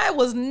 because I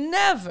was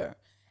never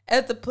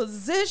at the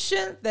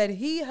position that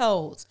he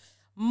holds.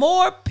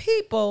 More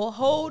people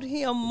hold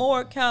him more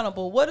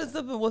accountable.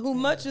 Who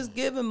much is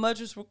given, much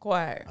is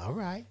required. All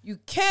right. You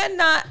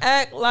cannot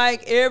act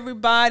like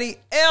everybody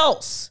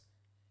else.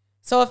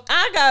 So if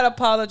I got to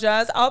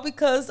apologize all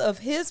because of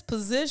his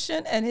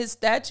position and his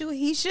statue,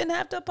 he shouldn't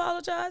have to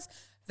apologize.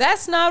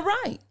 That's not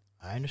right.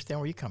 I understand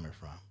where you're coming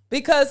from.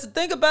 Because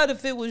think about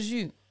if it was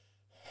you.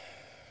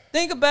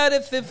 Think about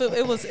if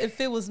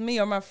it was me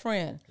or my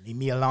friend. Leave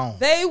me alone.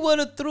 They would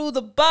have threw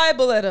the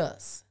Bible at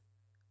us.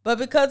 But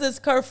because it's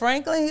Kirk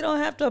Franklin, he don't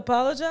have to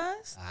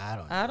apologize?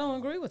 I don't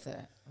agree with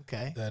that.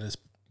 Okay. That is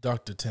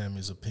Dr.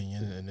 Tammy's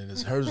opinion, and it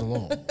is hers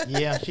alone.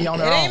 Yeah, she on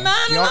her own. It ain't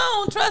mine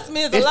alone. Trust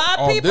me, there's a lot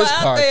of people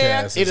out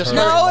there. It's a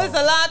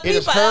lot of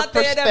people out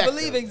there that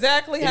believe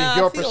exactly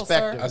how I feel,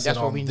 sir. I said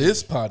on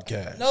this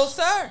podcast. No,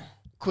 sir.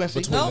 Quincy.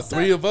 Between the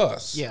three of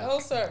us. Yeah. No,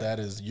 sir. That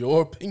is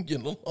your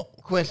opinion alone.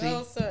 Quincy.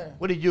 No, sir.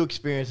 What did you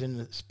experience in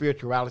the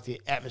spirituality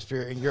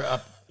atmosphere in your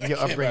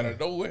upbringing? Out of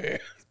nowhere.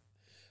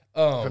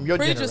 From your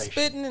Preacher generation.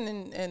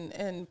 spitting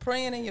and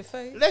praying in your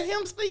face. Let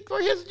him speak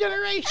for his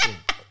generation.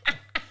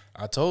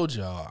 I told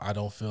y'all I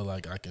don't feel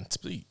like I can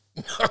speak.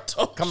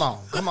 Come on.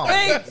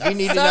 Thanks, We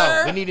need to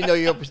know. We need to know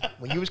your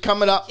when you was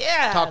coming up.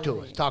 Yeah. Talk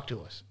to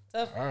us.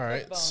 All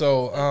right.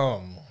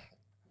 So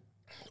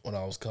when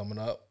I was coming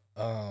up,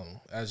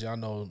 as y'all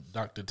know,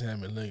 Dr.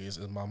 Tammy Liggins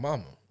is my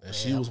mama, and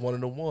she was one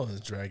of the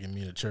ones dragging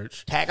me to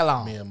church. Tag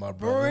along. Me and my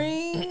brother.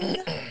 Bring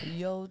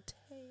your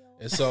tail.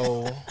 And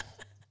so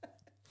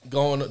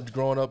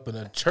growing up in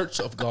a Church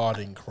of God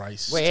in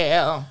Christ.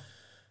 Well,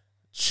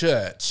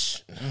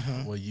 church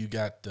where you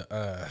got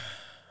to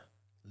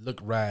look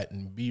right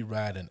and be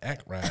right and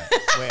act right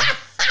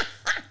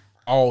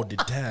all the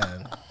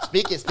time.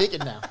 Speak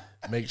it now.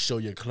 Make sure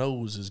your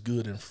clothes is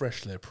good and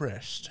freshly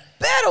pressed.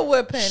 Better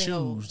wear pantyhose.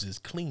 Shoes is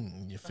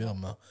clean, you feel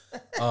me?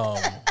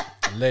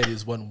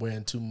 Ladies wasn't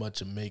wearing too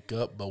much of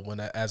makeup, but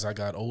as I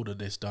got older,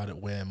 they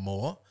started wearing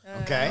more.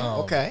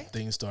 Okay.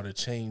 Things started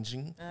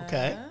changing.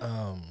 Okay.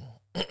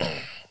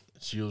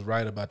 She was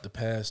right about the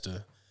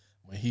pastor.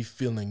 When he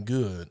feeling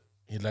good,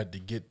 he like to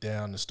get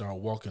down and start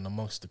walking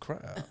amongst the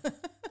crowd.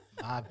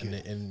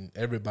 and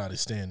everybody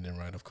standing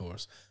right, of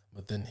course.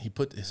 But then he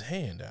put his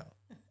hand out,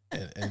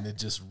 and it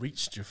just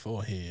reached your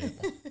forehead.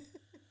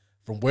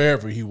 From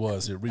wherever he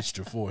was, it reached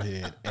your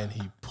forehead, and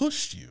he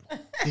pushed you.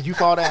 Did you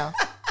fall down?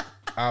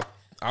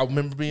 I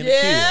remember being a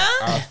kid.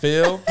 I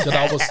fell because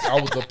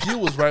the pew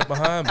was right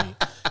behind me.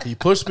 He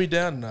pushed me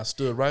down, and I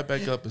stood right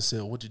back up and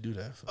said, "What'd you do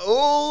that for?"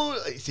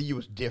 Oh, see, you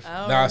was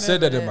different. Now I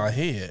said that in my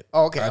head.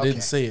 Oh, okay, I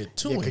didn't say it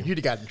to him. Because you'd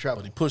have gotten in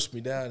trouble. But he pushed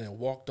me down and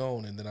walked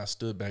on, and then I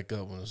stood back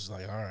up and was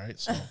like, "All right."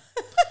 So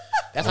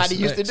that's how they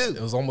used to do.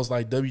 It was almost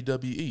like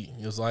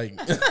WWE. It was like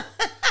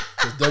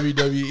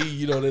WWE,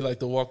 you know, they like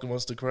to walk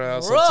amongst the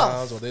crowd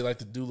sometimes, or they like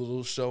to do a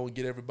little show and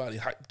get everybody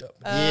hyped up.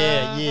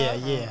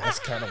 Yeah. That's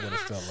kind of what it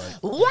felt like.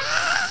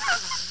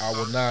 I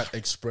will not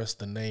express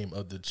the name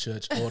of the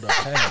church or the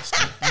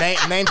pastor.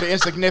 Names are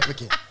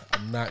insignificant.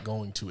 I'm not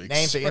going to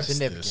express Names are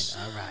insignificant. this.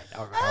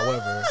 All right.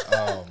 However,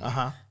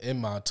 in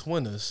my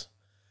 20s,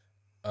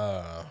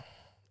 I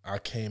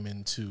came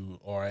into,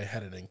 or I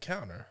had an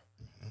encounter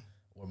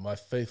where my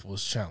faith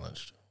was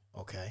challenged.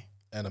 Okay.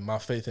 And my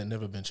faith had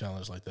never been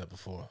challenged like that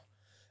before.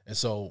 And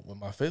so when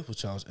my faith was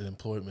challenged, it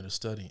employed me to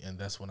study, and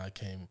that's when I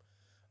came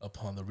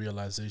upon the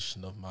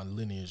realization of my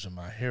lineage and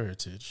my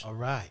heritage. All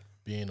right.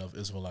 Being of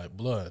Israelite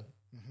blood.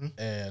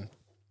 And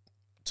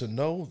to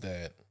know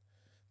that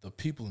the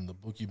people in the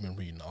book you've been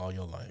reading all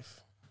your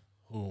life,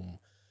 whom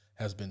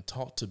has been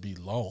taught to be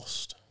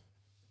lost,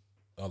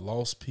 a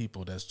lost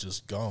people that's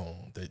just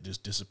gone, that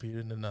just disappeared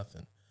into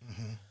nothing,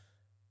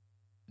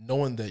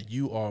 knowing that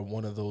you are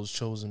one of those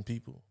chosen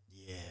people,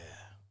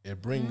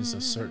 it brings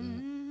a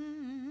certain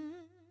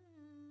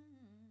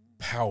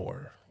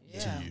power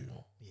to you.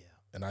 Yeah.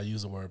 And I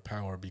use the word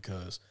power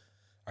because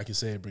I can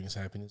say it brings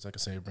happiness. I can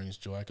say it brings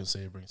joy. I can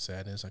say it brings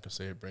sadness. I can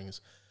say it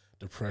brings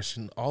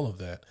depression, all of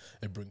that.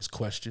 It brings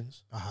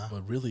questions,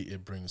 but really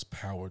it brings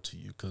power to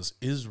you because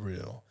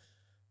Israel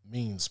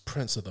means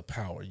prince of the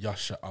power,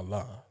 Yasha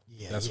Allah.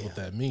 That's what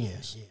that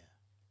means.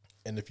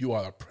 And if you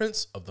are a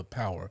prince of the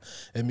power,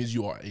 it means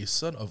you are a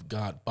son of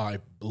God by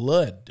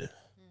blood.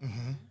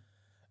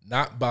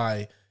 Not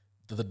by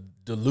the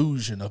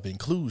delusion of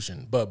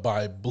inclusion, but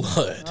by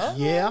blood.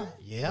 Yeah.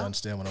 You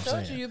understand what I'm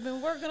saying? You've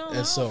been working on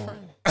and so,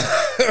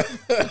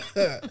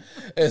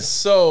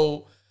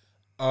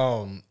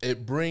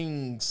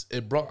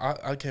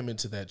 I came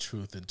into that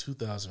truth in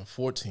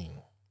 2014,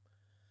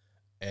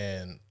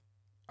 and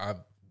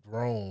I've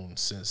grown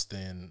since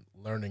then,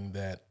 learning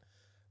that,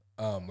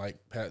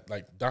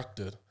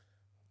 Dr.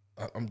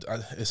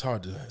 It's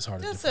hard to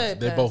differentiate.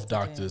 They're both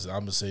doctors.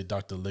 I'm gonna say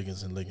Dr.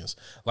 Liggins and Liggins.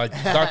 Like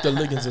Dr.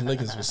 Liggins and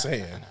Liggins was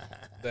saying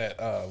that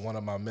one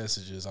of my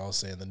messages, I was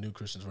saying the new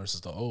Christians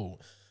versus the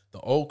old. The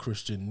old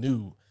Christian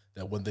knew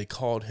that when they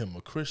called him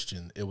a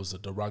Christian, it was a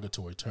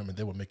derogatory term, and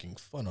they were making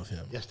fun of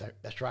him. Yes,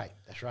 that's right.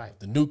 That's right.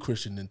 The new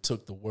Christian then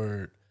took the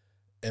word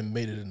and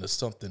made it into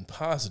something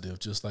positive,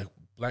 just like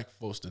black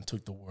folks then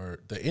took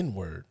the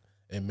N-word,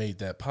 and made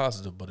that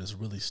positive, but it's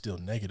really still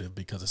negative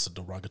because it's a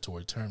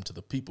derogatory term to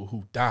the people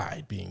who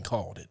died being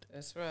called it.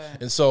 That's right.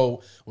 And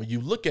so when you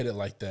look at it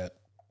like that,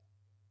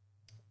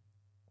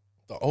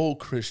 the old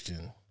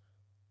Christian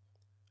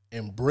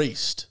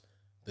embraced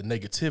the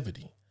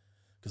negativity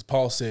because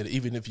Paul said,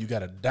 even if you got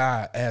to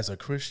die as a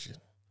Christian,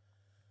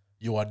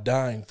 you are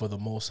dying for the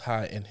Most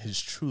High and His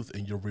truth,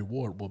 and your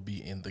reward will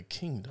be in the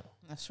kingdom.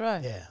 That's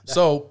right. Yeah.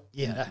 So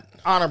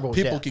honorable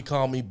people death. can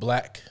call me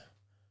black.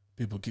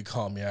 People can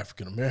call me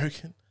African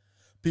American.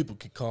 People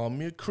can call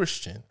me a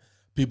Christian.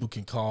 People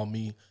can call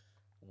me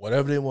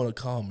whatever they want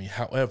to call me.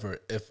 However,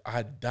 if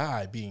I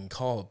die being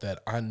called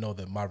that, I know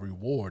that my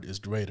reward is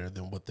greater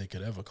than what they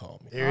could ever call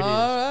me. There it is.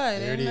 All right,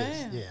 there amen.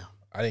 it is. Yeah.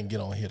 I didn't get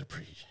on here to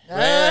preach.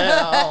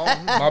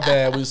 Well, My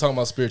bad. We was talking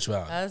about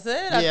spirituality. That's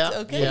it. Yeah.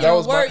 Okay. Yeah.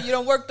 You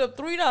don't worked up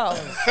 $3.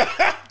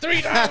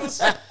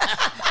 $3.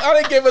 I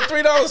didn't give a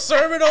 $3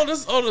 sermon on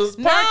this podcast.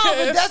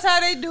 No, but that's how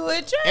they do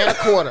it, and a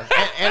quarter.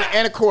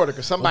 and a quarter,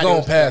 because somebody We're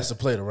going past the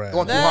plate around.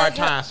 going through hard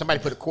times. Somebody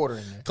put a quarter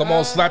in there. Come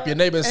on, slap your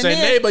neighbor and say,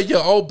 neighbor,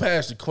 your old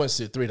pastor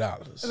Quincy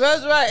 $3.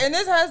 That's right. And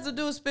this has to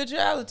do with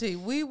spirituality.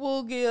 We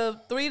will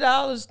give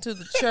 $3 to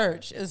the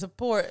church as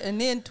support and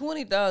then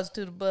 $20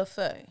 to the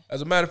buffet.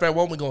 As a matter of fact,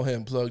 why don't we go ahead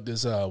and plug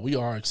this? We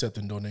are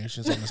accepting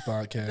donations on this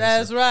podcast.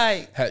 That's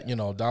right.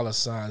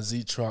 $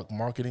 Z-Truck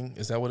Marketing.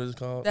 Is that what it's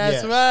called?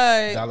 That's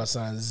right.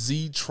 $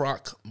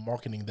 Z-Truck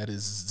Marketing. That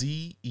is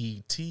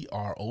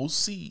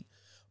ZETROC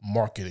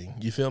Marketing.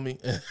 You feel me?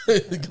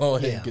 Go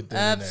ahead and get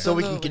that in there. So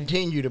we can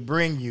continue to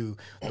bring you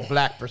the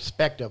black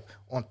perspective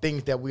on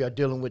things that we are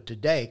dealing with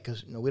today,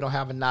 because we don't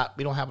have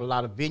a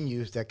lot of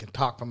venues that can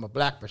talk from a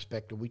black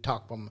perspective. We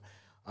talk from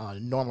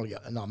normally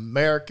an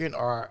American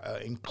or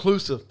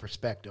inclusive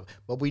perspective,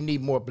 but we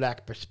need more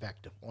black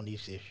perspective on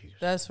these issues.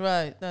 That's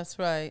right. That's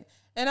right.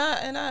 And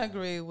I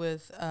agree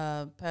with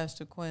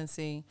Pastor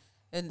Quincy.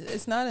 And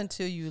it's not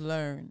until you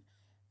learn.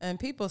 And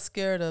people are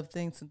scared of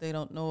things that they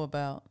don't know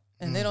about.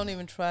 And they don't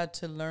even try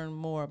to learn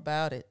more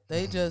about it.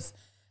 They just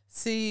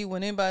see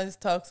when anybody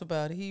talks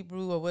about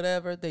Hebrew or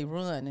whatever, they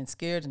run and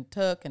scared and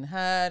tuck and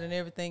hide and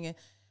everything. And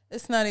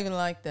it's not even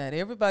like that.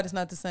 Everybody's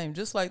not the same.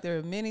 Just like there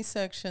are many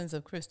sections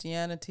of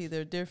Christianity,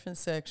 there are different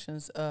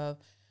sections of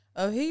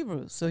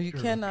Hebrew. So you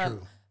cannot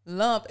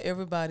lump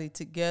everybody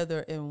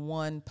together in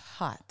one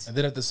pot. And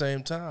then at the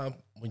same time,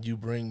 when you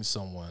bring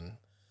someone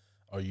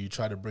or you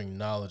try to bring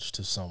knowledge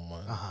to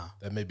someone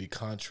that may be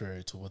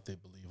contrary to what they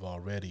believe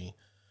already,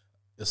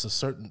 it's a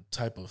certain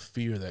type of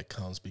fear that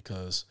comes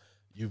because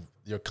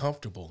you're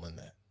comfortable in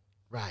that.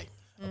 Right.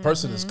 A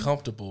person is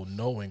comfortable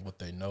knowing what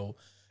they know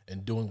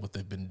and doing what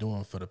they've been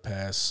doing for the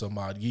past some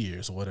odd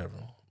years or whatever.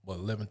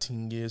 What,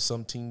 17 years,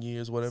 17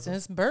 years, whatever?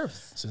 Since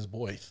birth. Since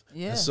birth.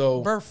 Yeah. And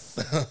so,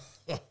 birth.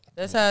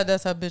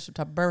 That's how Bishop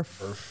talk.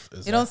 Birth.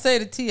 You don't say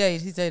the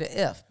TH, he say the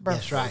F. Birth.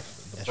 That's right.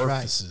 That's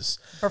right.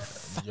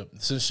 Birth.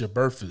 Since your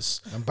birth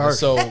is. Birth.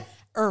 So,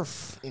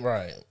 Earth.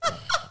 Right.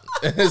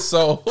 And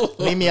so.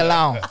 Leave me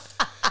alone.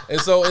 And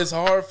so it's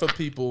hard for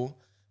people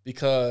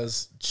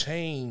because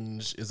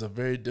change is a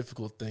very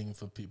difficult thing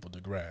for people to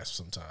grasp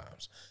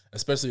sometimes,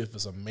 especially if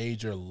it's a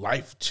major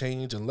life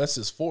change. Unless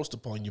it's forced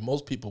upon you,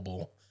 most people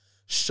will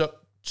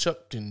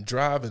chuck and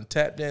drive and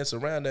tap dance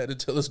around that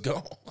until it's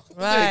gone.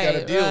 Right, they got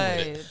to deal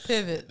with it.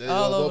 Pivot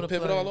all over the place.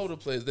 Pivot all over the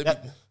place.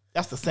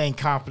 That's the same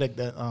conflict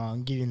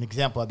that, give you an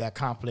example of that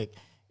conflict,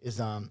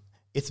 is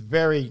it's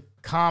very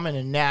common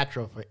and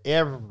natural for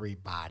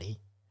everybody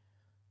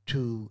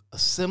to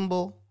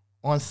assemble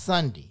on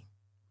Sunday.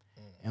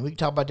 And we can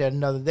talk about that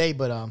another day,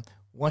 but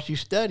once you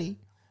study,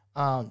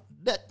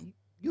 that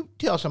you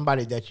tell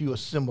somebody that you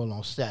assemble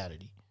on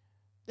Saturday,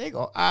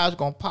 eyes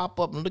gonna pop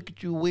up and look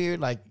at you weird,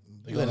 like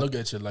they're gonna look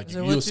at you like you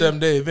a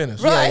 7-day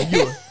Adventist. Right.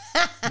 Yeah,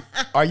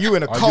 are you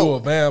in a cult? Are you a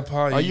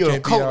vampire? Are you in a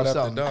can't cult be out or after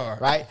something?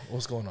 dark. Right?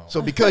 What's going on?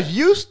 So because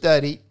you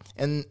studied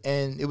and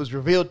it was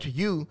revealed to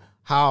you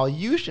how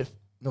you should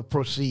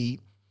proceed,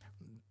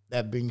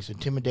 that brings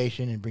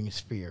intimidation and brings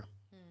fear.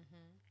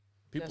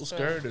 People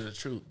scared of the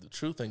truth. The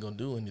truth ain't gonna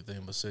do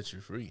anything but set you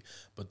free.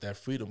 But that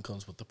freedom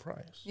comes with the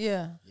price.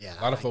 Yeah.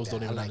 A lot of folks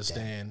don't even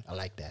understand. I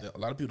like that. A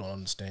lot of people don't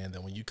understand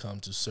that when you come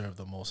to serve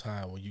the Most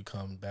High, when you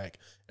come back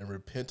and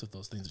repent of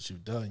those things that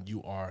you've done,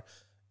 you are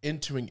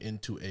entering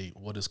into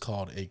what is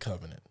called a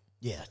covenant.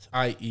 Yes.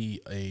 I.e.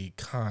 a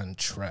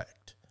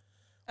contract.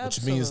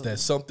 Absolutely. Which means that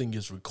something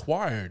is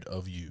required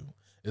of you.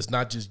 It's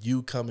not just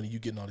you coming and you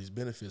getting all these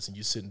benefits and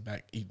you sitting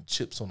back eating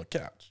chips on the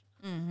couch.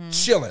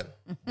 Chilling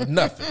with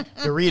nothing.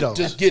 Doritos.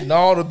 Just getting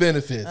all the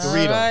benefits.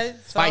 Doritos. Right.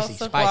 Spicy.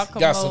 Guacamole.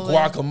 Got some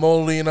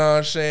guacamole, you know what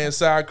I'm saying?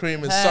 Sour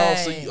cream and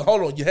Hey. salsa.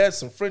 Hold on, you had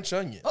some French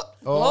onion.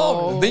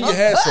 Oh. And then you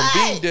had some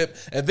bean dip.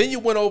 And then you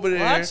went over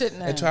there Watch it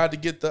now. and tried to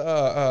get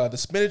the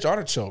spinach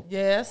artichoke.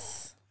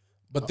 Yes.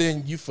 But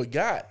then you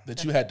forgot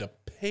that you had to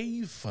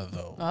pay for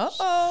those.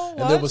 Uh-oh.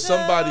 And there was watch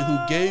somebody who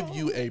out. gave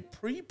you a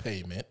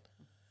prepayment,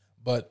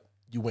 but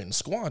you went and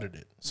squandered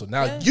it. So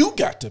now you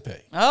got to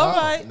pay. All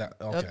right. Now,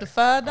 okay. Up to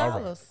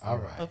 $5. All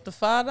right. Up to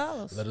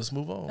 $5. Let us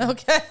move on.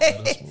 Okay.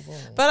 Let us move on.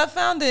 But I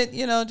found it,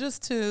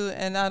 just to,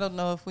 and I don't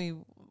know if we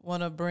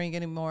want to bring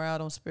any more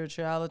out on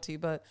spirituality,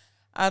 but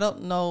I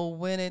don't know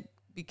when it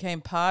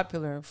became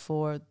popular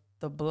for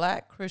the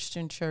Black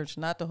Christian church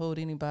not to hold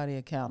anybody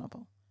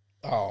accountable.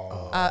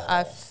 Oh.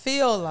 I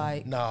feel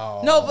like No.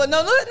 but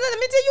let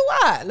me tell you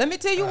why. Let me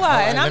tell you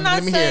why. And I'm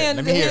not saying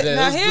Let me hear it.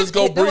 now Let's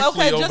go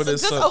briefly over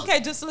this subject. Okay,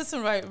 just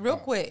listen real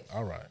quick.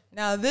 All right.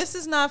 Now, this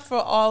is not for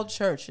all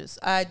churches.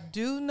 I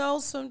do know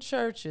some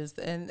churches,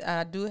 and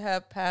I do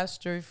have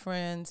pastor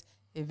friends,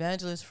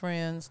 evangelist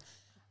friends.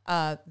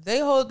 They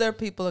hold their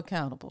people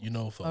accountable. You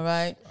know, folks. All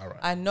right? All right.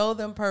 I know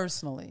them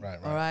personally. Right.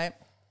 All right?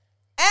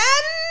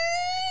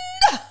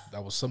 And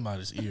That was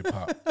somebody's ear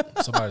pop.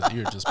 Somebody's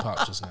ear just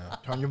popped just now.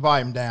 Turn your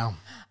volume down.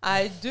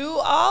 I do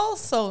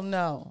also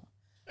know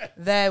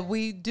that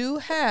we do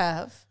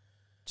have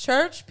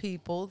church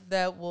people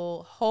that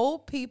will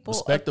hold people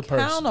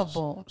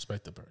accountable.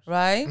 Respect the person.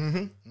 Right?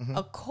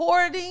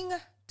 According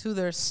to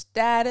their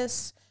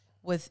status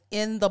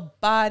within the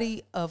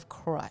body of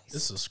Christ.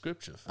 This is a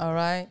scripture. All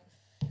right?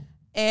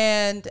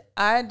 And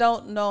I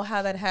don't know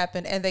how that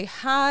happened. And they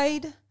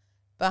hide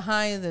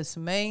behind this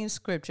main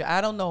scripture. I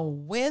don't know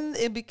when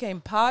it became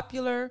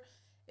popular.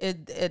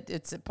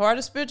 It's a part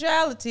of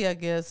spirituality, I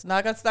guess.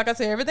 Like I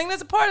say, everything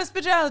that's a part of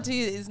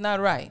spirituality is not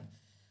right.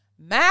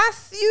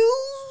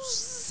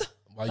 Matthews,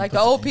 like the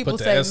old people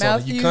say,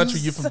 Matthews. You country,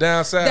 you from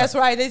down south. That's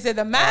right. They said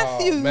the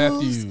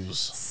Matthews.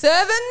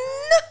 7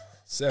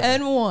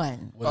 and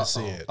 1. What it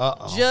said.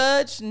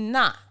 Judge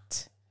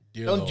not.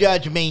 Dear Don't Lord,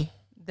 judge me.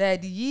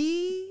 That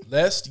ye.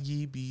 lest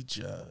ye be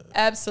judged.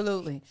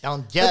 Absolutely.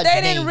 Don't judge But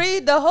they me. didn't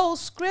read the whole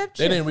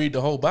scripture. They didn't read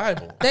the whole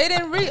Bible. They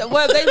didn't read.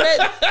 Well, they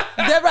read.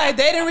 They're right.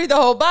 They didn't read the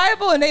whole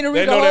Bible, and they didn't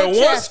read They the know whole that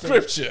one chapter.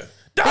 scripture.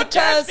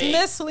 Because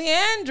Miss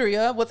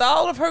Leandria, with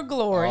all of her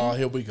glory, Oh,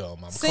 here we go,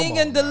 Mama. sing Come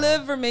and on now.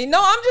 deliver me. No,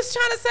 I'm just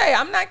trying to say,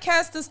 I'm not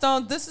casting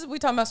stones. We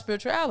talking about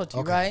spirituality,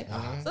 right?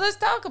 So let's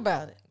talk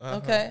about it.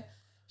 Okay.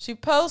 She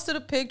posted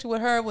a picture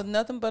with her with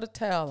nothing but a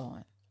towel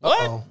on. What?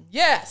 Uh-oh.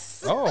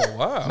 Yes. Oh,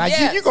 wow. Now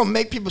you're gonna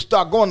make people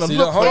start going to See,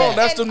 look. hold for on, that.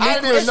 that's the new I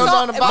didn't know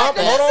nothing about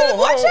that.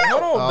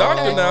 Hold on.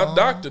 Doctor now,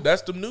 doctor.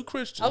 That's the new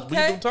Christians.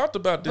 Okay. We talked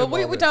about them.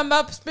 But we talking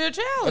about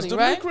spirituality, That's the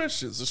right? new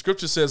Christians. The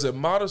scripture says, "In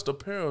modest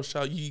apparel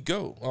shall ye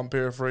go." I'm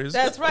paraphrasing.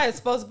 That's right. It's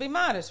supposed to be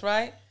modest,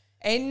 right?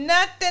 Ain't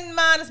nothing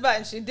modest about it.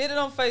 And she did it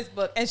on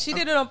Facebook. And she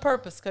did it on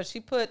purpose because she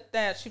put,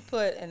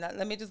 and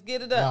let me just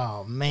get it up.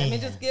 Oh, man. Let me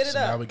just get it So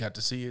up. now we got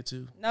to see it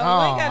too. No,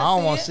 we ain't got to see it. I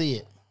don't want to see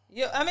it.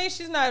 Yeah, I mean,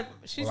 she's not.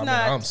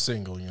 I'm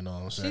single, you know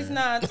what I'm saying? She's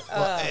not.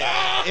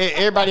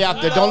 Everybody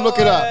out there, don't look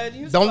it up.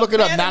 Lord, Don't look it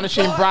up. man Now of that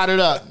she God. brought it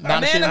up. Now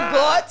that Man she- of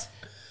God.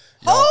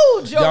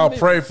 Hold your Y'all music.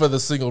 pray for the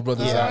single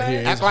brothers out here.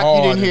 It's Act like you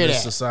hard didn't in hear this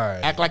that.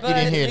 society. Act like you But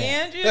didn't hear that.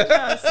 Andrea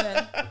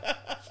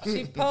Johnson,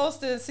 she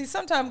posted. See,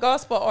 sometimes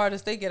gospel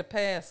artists they get a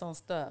pass on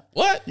stuff.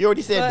 What? You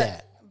already said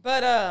that.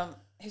 But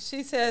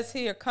she says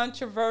here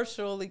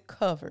controversially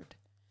covered,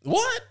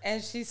 What?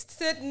 and she's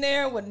sitting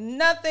there with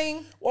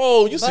nothing,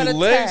 Whoa, you see But a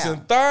legs towel.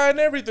 and thigh and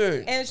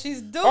everything. and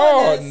she's doing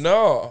Oh, this.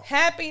 no.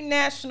 Happy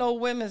National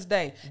Women's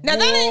Day. Now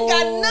that ain't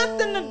got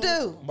nothing to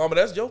do. Mama,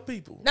 that's your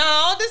people.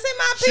 No, this ain't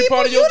my She people.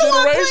 part of You your the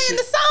one generation. playing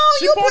the song.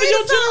 She You part of play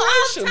your the song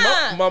all generation. the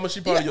time. Mama,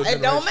 she part of your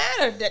It don't generation.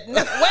 matter.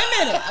 Wait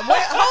a minute.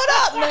 Hold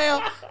up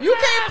now. You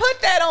can't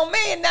put that on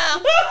me. Now,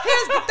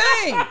 here's the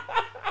thing.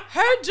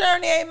 Her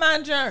journey ain't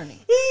my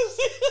journey.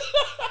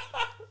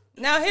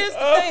 Now, here's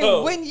the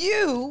thing. When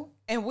you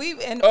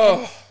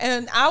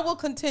and I will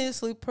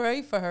continuously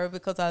pray for her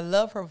because I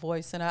love her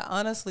voice and I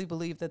honestly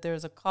believe that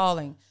there's a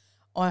calling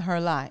on her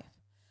life.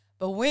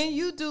 But when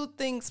you do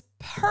things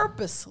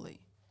purposely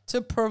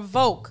to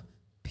provoke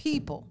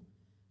people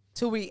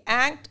to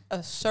react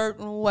a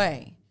certain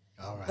way,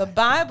 All right. the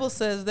Bible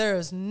says there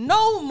is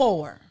no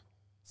more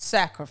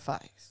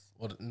sacrifice.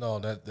 Well, no,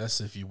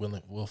 that's if you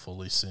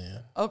willfully sin.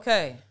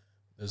 Okay.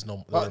 There's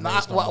no. Well,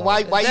 there's no more. why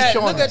you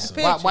showing Look at that? the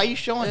picture. Why you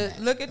showing that?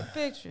 Look at the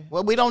picture.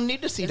 Well, we don't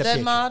need to see Is the that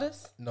picture.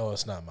 modest? No,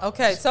 it's not. Mama.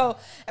 Okay, so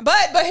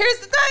but here's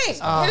the thing.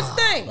 Here's the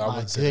thing. I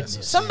wouldn't say that's a goodness.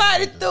 sin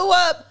Somebody either. threw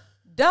up.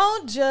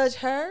 Don't judge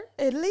her.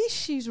 At least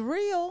she's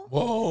real.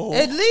 Whoa.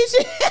 At least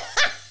she,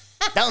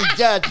 Don't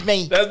judge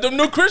me. That's them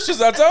new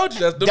Christians. I told you.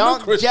 That's the Don't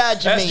new Christians.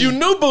 judge That's me. you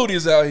new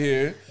booties out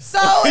here. so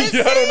it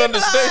Y'all don't seemed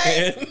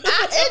understand.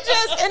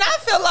 Like, I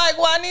feel like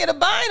Juanita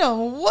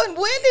Bynum. When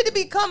did it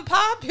become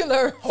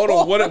popular? Hold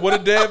on. What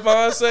did Dad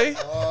Vaughn say?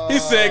 He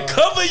said,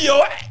 "Cover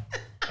your."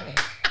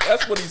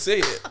 That's what he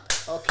said.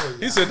 Okay.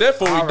 He said that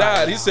before he All right,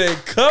 died. He now.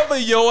 said, "Cover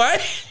your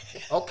ass."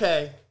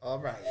 Okay. All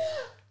right.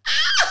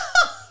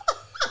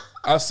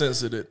 I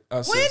censored it.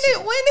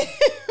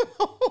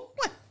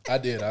 I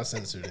did. I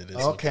censored it.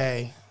 It's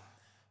Okay.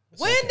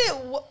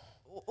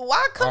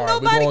 Why come All right,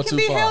 we're nobody going can too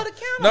be far. held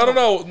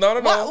accountable? No.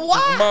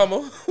 Why?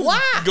 Mama.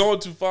 Why? Going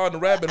too far in the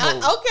rabbit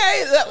hole.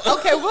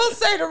 Okay, we'll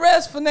say the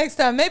rest for next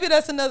time. Maybe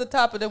that's another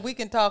topic that we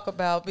can talk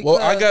about. Because,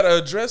 Well, I got to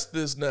address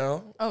this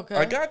now. Okay.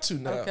 I got to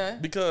now. Okay.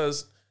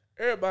 Because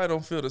everybody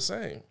don't feel the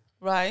same.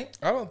 right.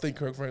 I don't think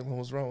Kirk Franklin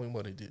was wrong in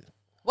what he did.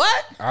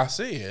 What? I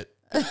see it.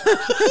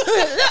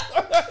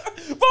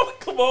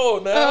 Come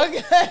on now.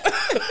 Okay.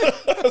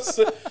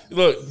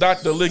 Look,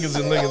 Dr. Liggins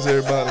and Liggins,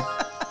 everybody.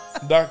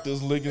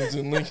 Doctors Liggins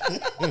and Liggins.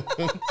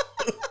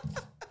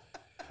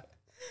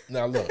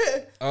 Now look,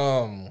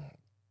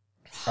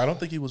 I don't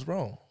think he was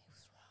wrong.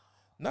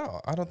 No,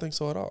 I don't think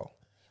so at all.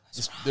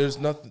 There's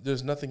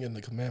nothing in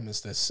the commandments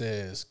that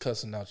says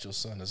cussing out your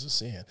son is a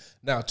sin.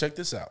 Now check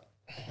this out.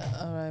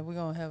 All right, we're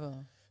gonna have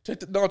a. Check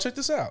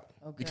this out.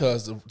 Okay.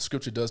 Because the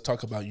scripture does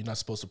talk about you're not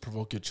supposed to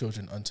provoke your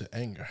children unto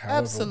anger. However,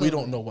 Absolutely. we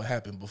don't know what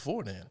happened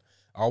before then.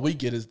 All we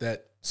get is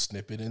that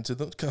snippet into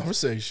the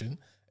conversation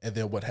and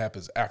then what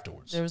happens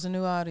afterwards. There was a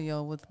new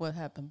audio with what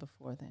happened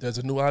before then. There's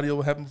a new audio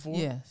what happened before?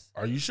 Yes.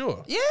 Are you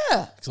sure?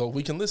 Yeah, So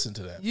we can listen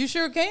to that. you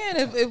sure can.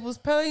 It was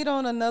played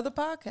on another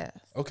podcast.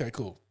 Okay,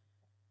 cool.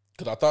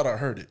 Because I thought I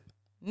heard it.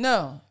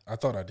 No, I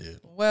thought I did.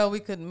 well, we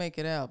couldn't make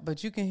it out,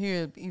 but you can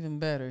hear it even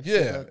better. if you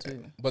Yeah, go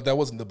to. but that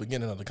wasn't the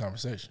beginning of the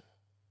conversation.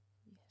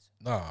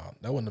 Nah,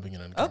 that wasn't the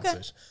beginning of the Okay.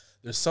 conversation.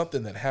 There's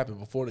something that happened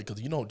before that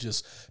because you don't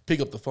just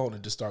pick up the phone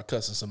and just start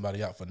cussing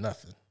somebody out for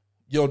nothing.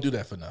 You don't do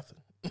that for nothing.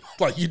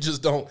 Like you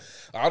just don't.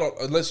 I don't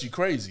unless you're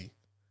crazy.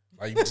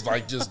 Just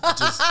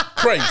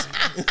crazy.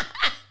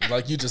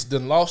 Like you just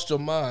done lost your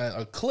mind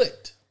or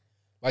clicked.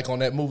 Like on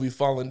that movie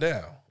Falling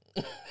Down.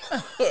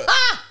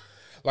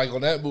 Like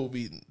on that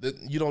movie,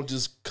 you don't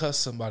just cuss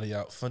somebody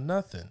out for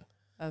nothing.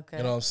 Okay.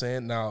 You know what I'm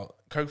saying? Now,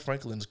 Kirk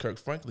Franklin is Kirk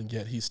Franklin,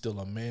 yet he's still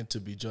a man to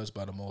be judged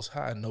by the Most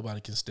High. And nobody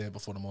can stand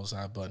before the Most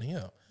High but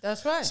him.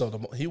 That's right.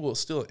 So he will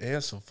still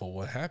answer for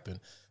what happened.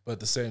 But at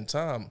the same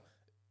time,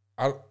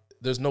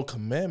 there's no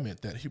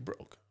commandment that he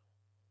broke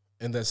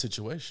in that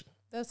situation.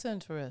 That's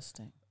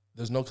interesting.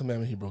 There's no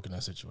commandment he broke in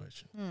that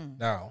situation.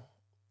 Now,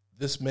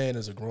 this man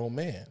is a grown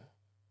man.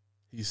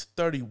 He's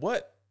 30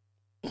 what?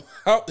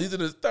 He's in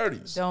his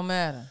 30s. Don't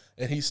matter.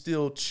 And he's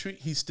still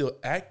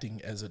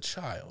acting as a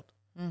child.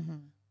 Mm-hmm.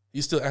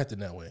 He's still acting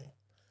that way.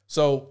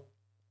 So,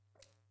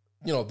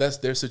 that's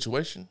their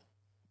situation.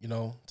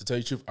 To tell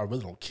you the truth, I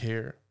really don't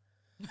care.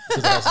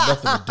 because it has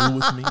nothing to do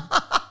with me.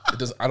 It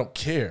doesn't. I don't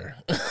care.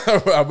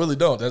 I really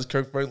don't. That's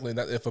Kirk Franklin.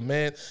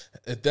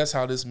 If that's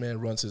how this man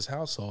runs his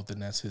household, then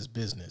that's his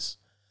business.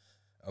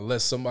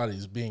 Unless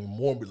somebody's being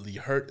morbidly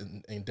hurt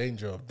and in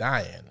danger of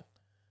dying,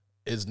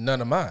 it's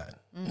none of mine.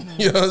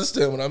 Mm-hmm. You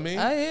understand what I mean?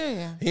 I hear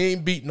you. He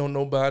ain't beating on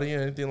nobody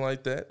or anything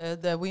like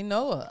that. That we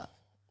know of.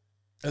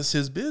 That's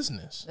his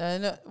business.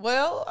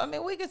 Well, I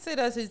mean, we could say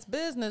that's his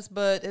business,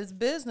 but his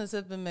business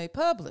has been made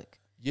public.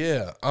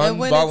 Yeah,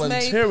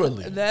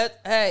 involuntarily.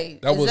 That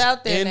was it's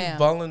out there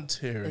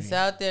involuntary. Now. It's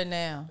out there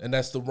now. And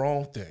that's the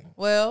wrong thing.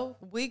 Well,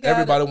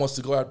 everybody wants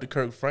to go after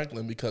Kirk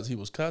Franklin because he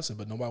was cussing,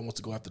 but nobody wants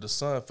to go after the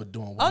son for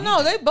doing what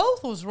he did. They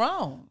both was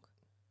wrong.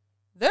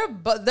 They're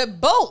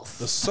both.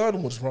 The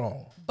son was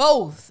wrong.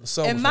 Both. The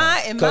son in was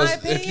my wrong. Because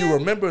opinion, if you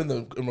remember in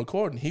the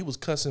recording, he was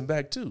cussing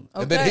back too,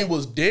 okay. and then he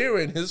was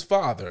daring his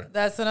father.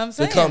 That's what I'm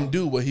saying. To come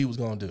do what he was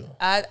going to do.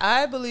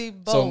 I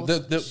believe both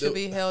should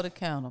be held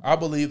accountable. I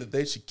believe that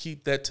they should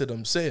keep that to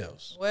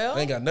themselves. Well,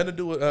 it ain't got nothing to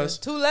do with us.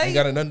 It's too late. Ain't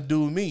got nothing to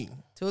do with me.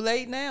 Too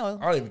late now.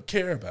 I don't even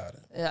care about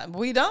it. Yeah,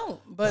 we don't,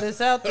 but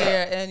it's out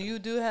there, and you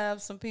do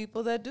have some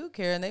people that do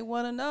care, and they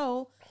want to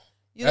know.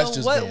 That's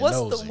just being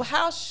nosy.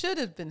 How should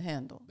it have been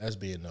handled? That's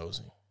being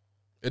nosy.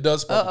 It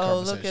does spark a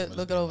conversation.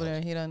 Look at over there.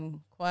 He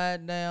done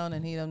quiet down,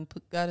 and he done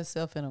got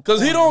himself in a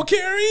because he don't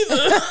care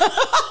either.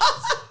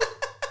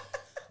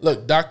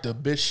 Look, Dr.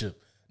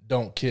 Bishop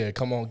don't care.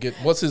 Come on,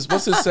 what's his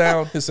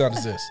sound? His sound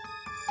is this.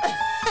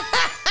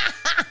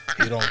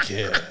 He don't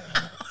care.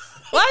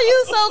 Why are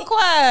you so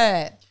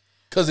quiet?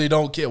 Because he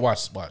don't care.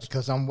 Watch.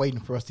 Because I'm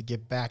waiting for us to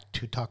get back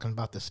to talking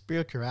about the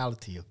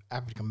spirituality of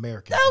African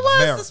Americans. That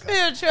was the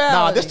spirituality.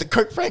 No, that's the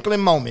Kirk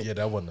Franklin moment. Yeah,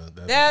 that wasn't.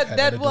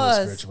 That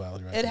was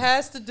spirituality. Right it there.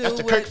 has to do. That's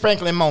the Kirk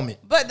Franklin moment.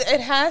 But it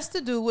has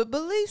to do with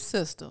belief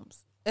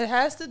systems. It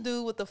has to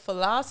do with the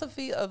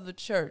philosophy of the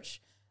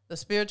church, the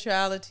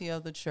spirituality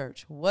of the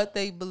church, what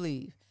they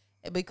believe,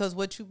 because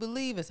what you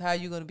believe is how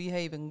you're going to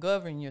behave and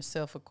govern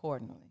yourself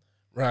accordingly.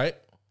 Right.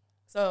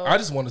 So I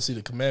just want to see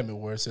the commandment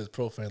where it says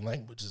profane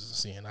language is a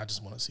sin. I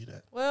just want to see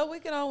that. Well, we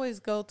can always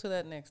go to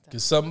that next time.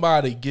 Can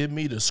somebody give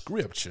me the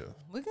scripture?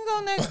 We can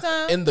go next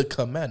time. In the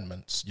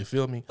commandments, you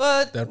feel me?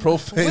 But that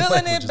profane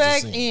language it back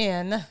is a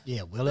sin. in.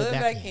 Yeah, will it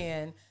back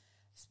in.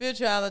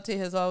 Spirituality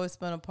has always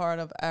been a part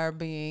of our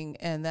being,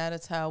 and that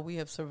is how we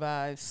have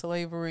survived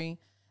slavery.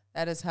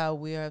 That is how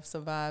we have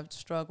survived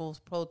struggles,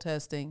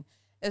 protesting,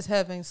 is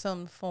having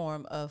some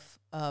form of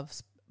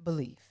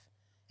belief.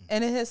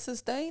 And it has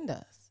sustained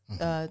us.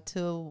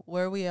 To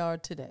where we are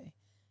today.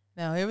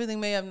 Now,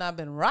 everything may have not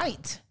been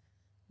right,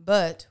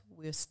 but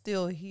we're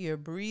still here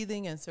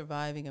breathing and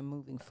surviving and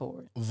moving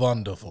forward.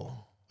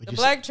 Wonderful. The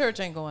black church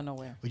ain't going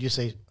nowhere. Would you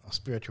say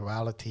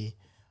spirituality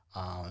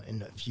in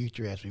the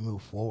future as we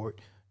move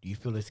forward, do you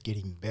feel it's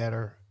getting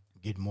better,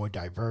 getting more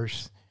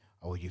diverse,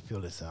 or would you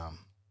feel it's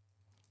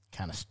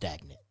kind of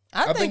stagnant?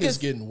 I think it's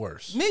getting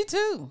worse. Me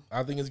too.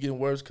 I think it's getting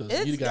worse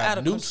because you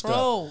got new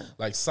stuff.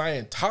 Like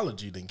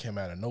Scientology didn't come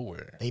out of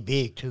nowhere. They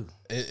big too.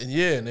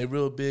 And they're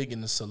real big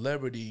in the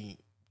celebrity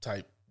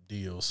type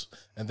deals.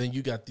 And then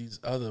you got these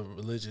other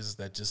religions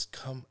that just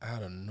come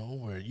out of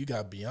nowhere. You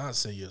got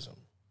Beyonceism.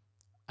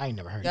 I ain't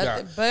never heard of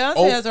that.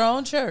 Beyonce has her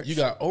own church. You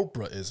got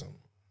Oprahism.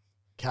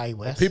 Kanye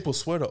West. People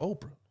swear to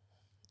Oprah.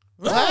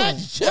 What?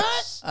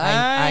 Yes.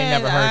 I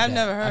never heard that. I've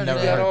never heard of that.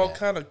 You got all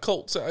kind of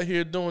cults out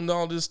here doing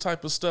all this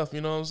type of stuff.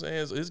 You know what I'm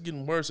saying? So it's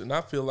getting worse, and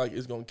I feel like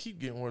it's going to keep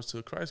getting worse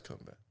till Christ come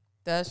back.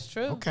 That's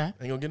true. Okay. Ain't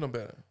going to get no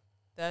better.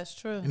 That's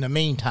true. In the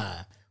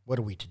meantime, what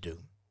are we to do?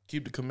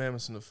 Keep the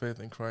commandments and the faith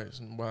in Christ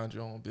and mind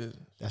your own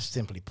business. That's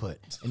simply put.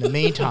 In the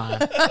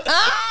meantime.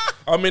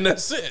 I mean,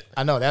 that's it.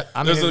 I know that.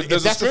 I mean,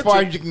 there's that's as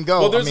far as you can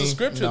go. Well, there's a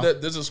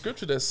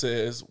scripture that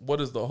says,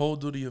 "What is the whole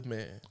duty of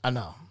man?" I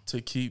know.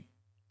 To keep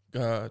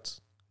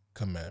God's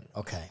commandment.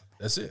 Okay.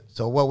 That's it.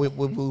 So what we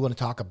want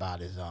to talk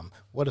about is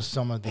what are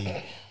some of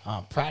the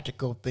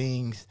practical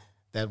things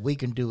that we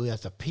can do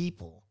as a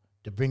people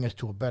to bring us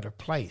to a better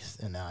place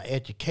in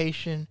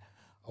education,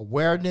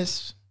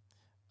 awareness,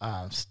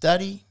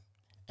 study,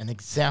 and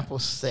example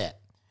set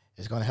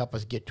is going to help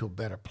us get to a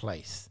better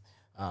place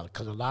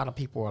because a lot of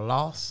people are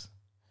lost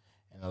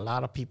and a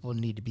lot of people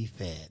need to be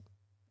fed,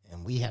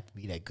 and we have to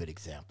be that good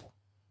example.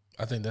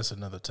 I think that's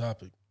another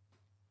topic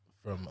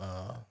from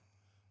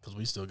because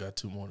we still got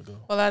 2 more to go.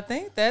 Well, I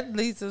think that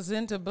leads us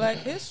into Black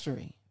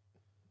history,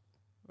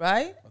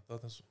 right? I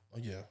thought that's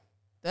yeah.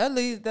 That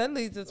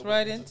leads us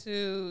right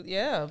into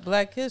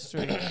Black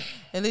history.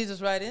 It leads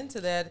us right into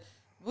that.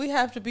 We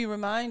have to be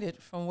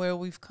reminded from where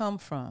we've come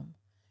from.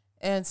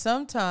 And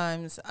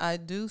sometimes I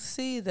do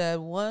see that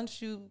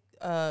once you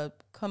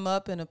come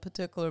up in a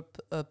particular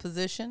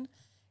position,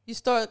 you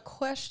start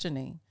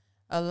questioning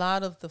a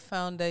lot of the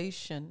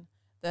foundation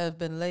that have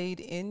been laid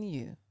in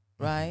you,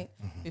 right,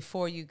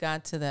 before you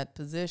got to that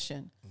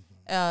position.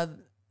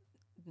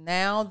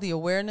 Now the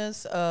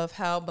awareness of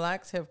how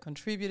blacks have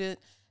contributed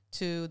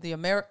to the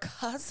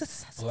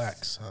Americas.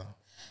 Blacks, huh?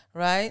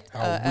 Right? How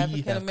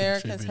African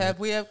Americans have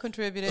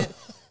contributed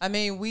I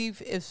mean,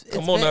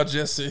 come on now,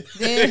 Jesse.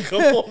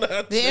 Come on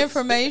now, the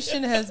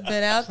information has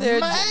been out there.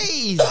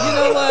 Amazing. You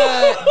know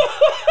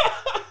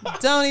what?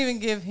 Don't even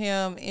give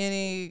him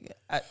any.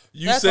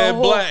 You said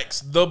blacks,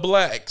 the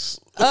blacks.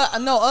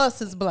 No,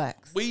 us is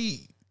blacks.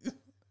 We.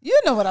 You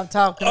know what I'm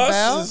talking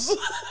about.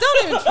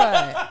 Don't even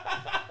try it.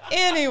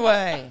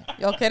 Anyway,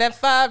 okay,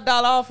 that $5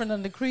 offering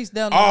done decreased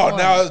down to $1.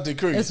 Now it's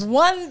decreased. It's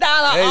 $1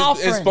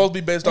 offering. It's supposed to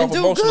be based off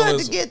emotionalism.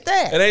 Good to get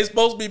that. It ain't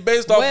supposed to be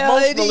based off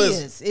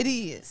emotionalism. It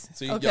is.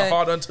 See, okay. You're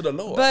hard unto the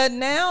Lord. But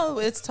now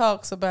it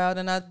talks about,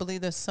 and I believe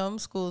that some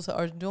schools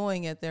are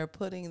doing it, they're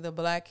putting the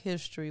black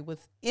history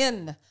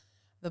within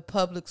the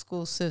public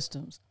school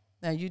systems.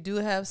 Now, you do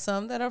have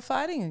some that are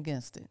fighting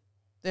against it.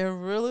 They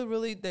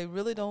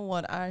really don't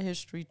want our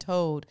history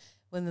told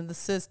within the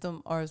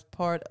system or as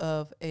part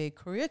of a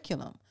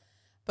curriculum.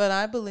 But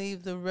I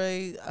believe the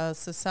way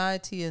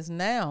society is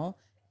now,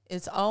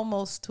 it's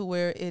almost to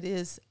where it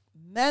is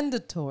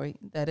mandatory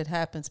that it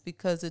happens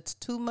because it's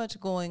too much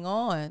going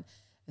on.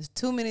 There's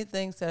too many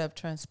things that have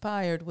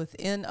transpired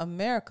within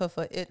America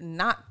for it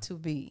not to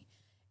be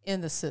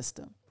in the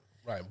system.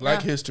 Right.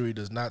 Black history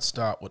does not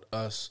start with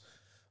us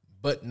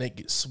butt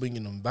naked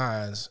swinging them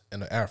vines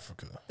in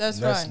Africa. That's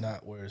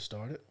not where it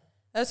started.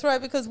 That's right,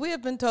 because we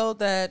have been told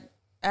that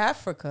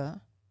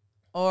Africa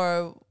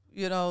or,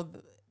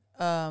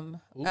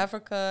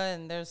 Africa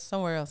and there's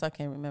somewhere else, I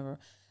can't remember,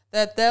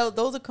 that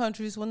those are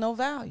countries with no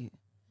value.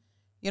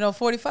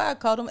 45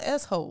 called them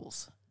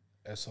S-holes.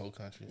 S-hole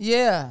countries.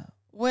 Yeah.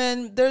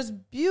 When there's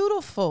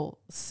beautiful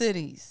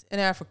cities in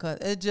Africa,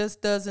 it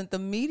just doesn't, the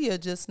media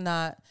just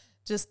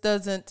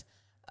doesn't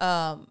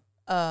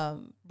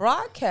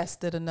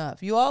broadcast it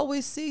enough. You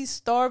always see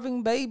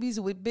starving babies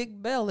with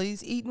big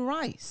bellies eating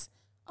rice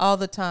all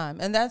the time.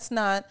 And that's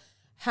not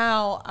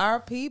how our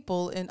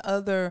people in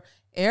other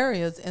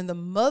areas in the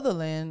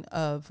motherland,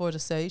 for to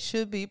say,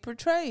 should be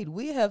portrayed.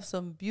 We have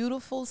some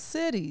beautiful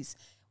cities.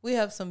 We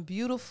have some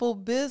beautiful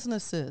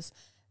businesses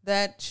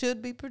that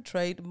should be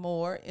portrayed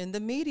more in the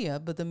media,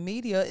 but the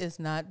media is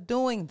not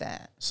doing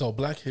that. So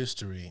Black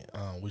history,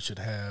 we should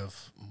have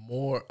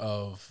more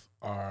of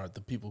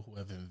the people who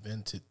have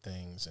invented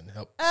things and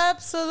helped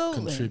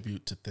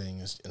contribute to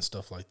things and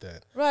stuff like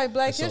that. Right,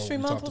 Black History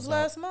Month was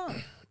last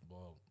month.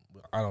 Well,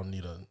 I don't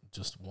need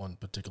just one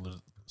particular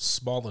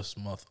smallest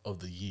month of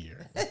the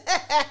year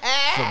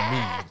for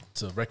me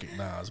to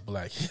recognize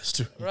Black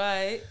history.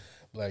 Right.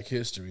 Black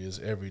history is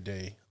every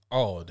day,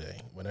 all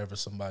day. Whenever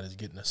somebody's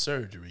getting a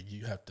surgery,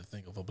 you have to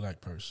think of a Black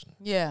person.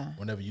 Yeah.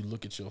 Whenever you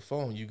look at your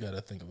phone, you got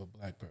to think of a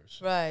Black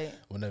person. Right.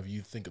 Whenever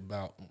you think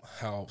about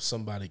how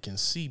somebody can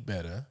see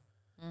better,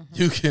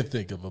 you can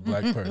think of a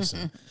Black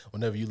person.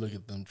 Whenever you look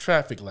at them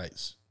traffic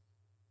lights,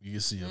 you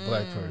can see a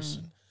Black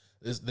person.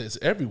 It's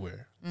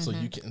everywhere. So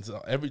you can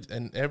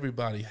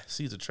everybody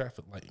sees a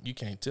traffic light. You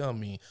can't tell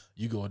me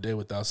you go a day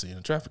without seeing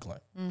a traffic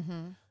light.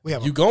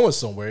 You going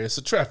somewhere? It's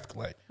a traffic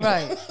light,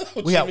 right?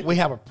 we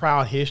have a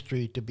proud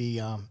history to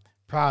be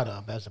proud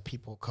of as a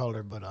people of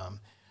color, but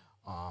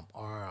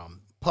our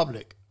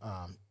public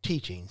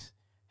teachings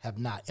have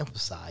not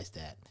emphasized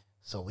that.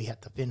 So we have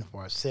to fend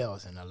for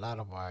ourselves, and a lot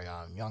of our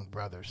young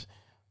brothers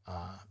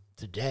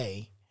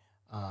today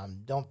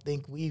don't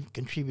think we've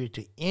contributed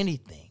to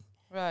anything.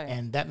 Right.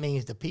 And that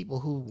means the people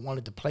who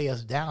wanted to play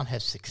us down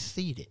have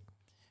succeeded.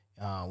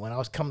 When I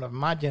was coming up in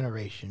my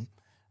generation,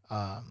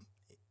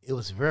 it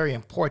was very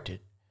important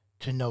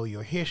to know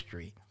your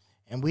history.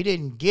 And we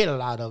didn't get a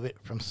lot of it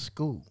from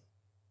school.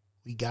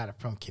 We got it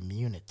from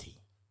community.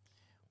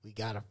 We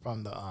got it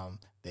from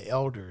the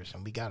elders,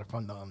 and we got it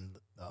from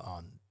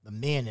the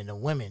men and the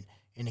women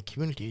in the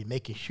community,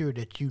 making sure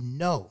that you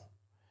know.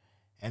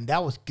 And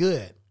that was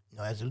good.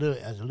 As a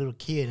little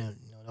kid,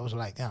 I was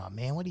like, oh,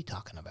 man, what are you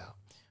talking about?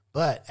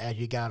 But as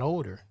you got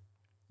older,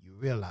 you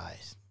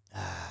realize,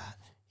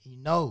 he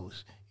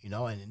knows,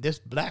 and this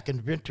Black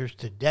inventors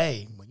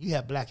today, when you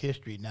have Black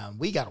history now,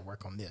 we got to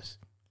work on this.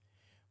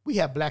 We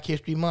have Black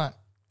History Month.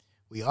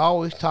 We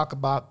always talk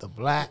about the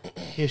Black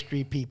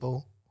history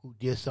people who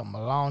did something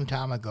a long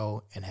time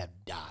ago and have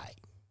died.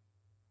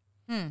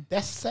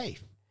 That's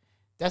safe.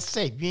 That's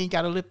safe. You ain't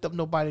got to lift up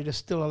nobody that's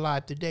still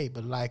alive today.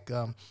 But like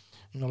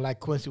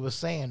Quincy was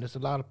saying, there's a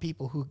lot of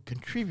people who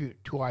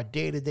contribute to our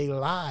day-to-day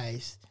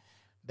lives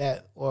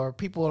that are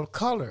people of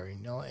color,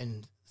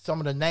 and some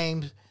of the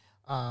names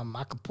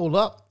I could pull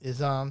up is,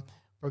 for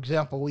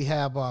example, we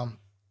have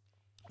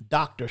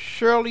Dr.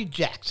 Shirley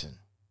Jackson.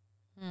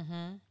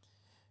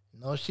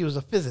 She was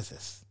a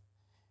physicist.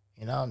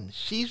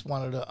 She's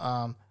one of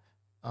the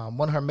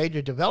one of her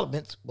major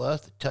developments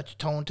was the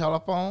touch-tone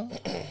telephone,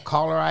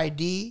 caller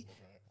ID,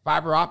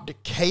 fiber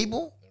optic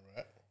cable.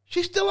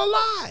 She's still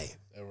alive.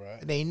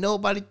 And ain't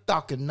nobody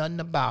talking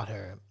nothing about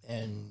her.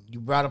 And you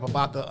brought up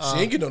about the... she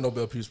ain't get no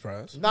Nobel Peace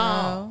Prize.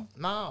 No.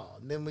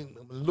 Then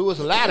Lewis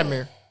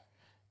Latimer,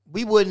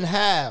 we wouldn't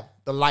have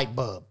the light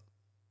bulb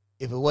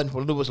if it wasn't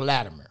for Lewis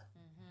Latimer.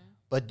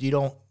 But you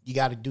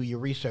got to do your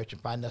research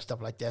and find that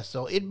stuff like that.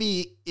 So it'd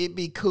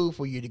be cool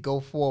for you to go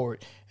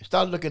forward and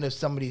start looking at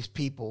some of these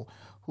people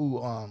who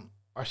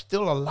are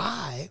still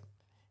alive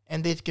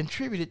and they've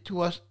contributed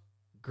to us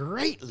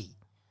greatly,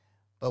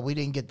 but we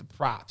didn't get the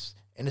props.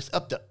 And it's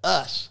up to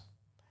us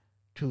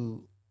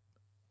to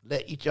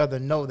let each other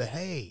know that,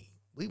 hey,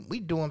 we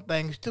doing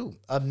things too.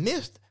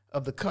 Amidst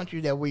of the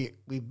country that we've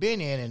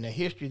been in and the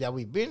history that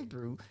we've been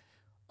through,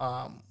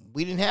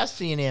 we didn't have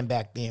CNN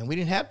back then. We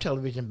didn't have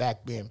television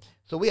back then.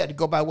 So we had to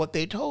go by what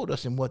they told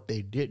us and what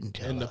they didn't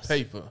tell us. In the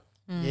paper.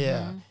 Mm-hmm.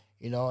 Yeah.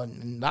 You know,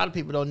 and a lot of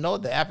people don't know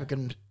that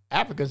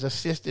Africans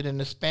assisted in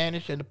the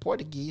Spanish and the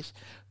Portuguese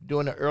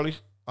during the early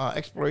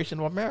exploration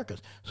of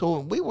Americas. So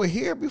we were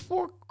here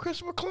before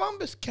Christopher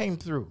Columbus came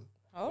through.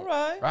 All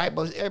right. Right?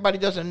 But everybody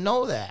doesn't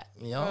know that,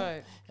 you know.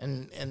 Right.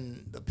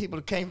 And the people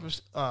that came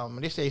from,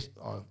 they say,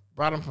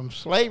 brought them from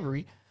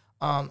slavery,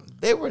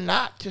 they were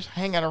not just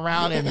hanging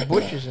around in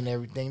bushes and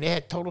everything. They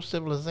had total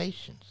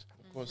civilizations.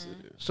 Of course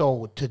they did.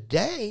 So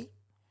today,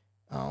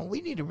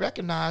 we need to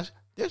recognize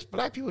there's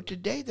black people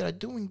today that are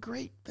doing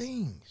great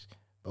things,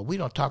 but we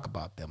don't talk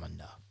about them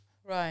enough.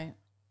 Right.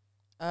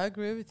 I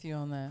agree with you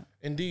on that.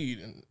 Indeed,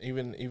 and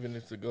even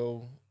if to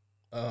go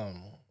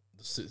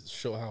to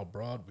show how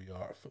broad we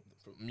are from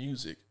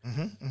music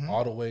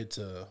all the way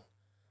to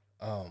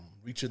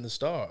reaching the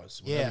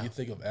stars. Whenever you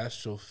think of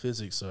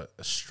astrophysics or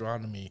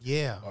astronomy,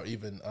 or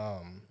even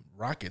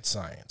rocket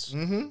science,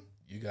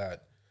 you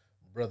got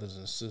brothers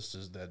and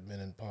sisters that have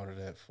been in part of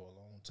that for a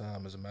long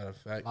time. As a matter of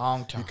fact,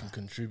 you can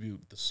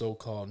contribute the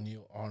so-called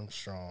Neil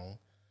Armstrong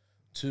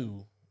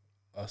to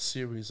a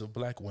series of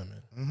black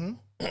women.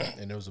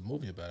 And there was a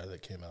movie about it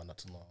that came out not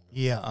too long ago.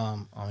 Yeah,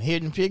 on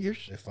Hidden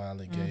Figures. They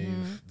finally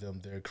gave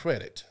them their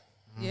credit.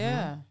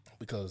 Yeah.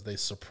 Because they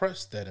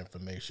suppressed that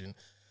information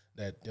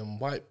that them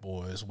white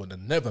boys would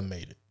have never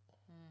made it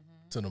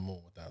to the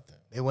moon without them.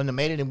 They wouldn't have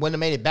made it and wouldn't have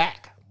made it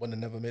back.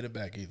 Wouldn't have never made it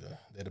back either.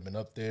 They'd have been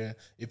up there.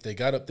 If they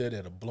got up there,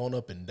 they'd have blown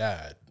up and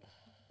died.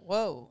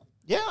 Whoa.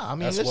 Yeah, I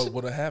mean, that's what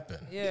would have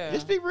happened. Yeah.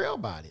 Let's be real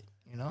about it,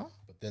 you know?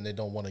 But then they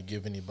don't want to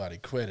give anybody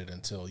credit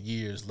until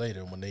years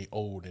later when they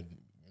old and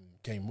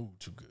can't move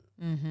too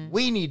good.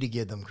 We need to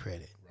give them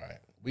credit. Right.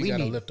 We got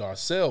to lift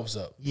ourselves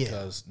up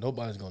because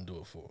nobody's going to do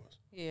it for us.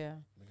 Yeah.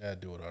 We got to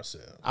do it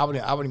ourselves. I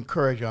would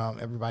encourage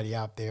everybody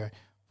out there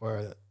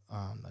for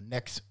the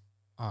next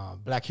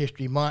Black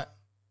History Month,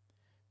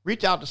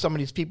 reach out to some of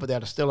these people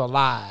that are still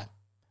alive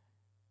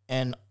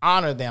and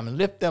honor them and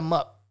lift them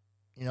up,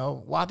 you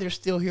know, while they're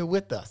still here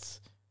with us.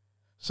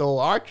 So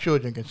our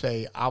children can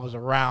say, I was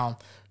around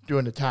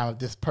during the time of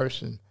this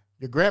person.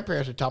 Your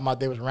grandparents are talking about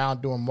they was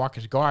around during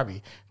Marcus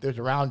Garvey. They was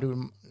around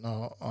during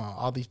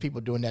all these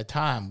people during that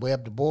time,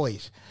 Webb Du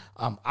Bois.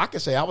 I can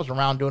say I was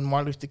around during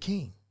Martin Luther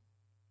King.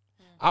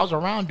 I was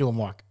around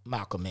during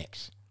Malcolm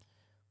X.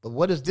 But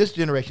what is this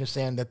generation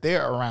saying that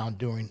they're around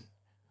during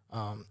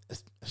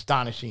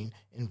astonishing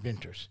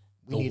inventors?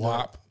 The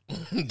WAP.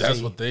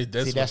 That's what they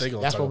gonna talk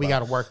about. That's what we got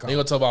to work on. They're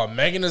gonna talk about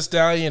Megan Thee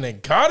Stallion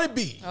and Cardi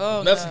B.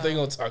 Oh, that's what they're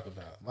gonna talk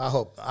about. I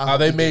hope how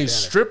they made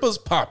strippers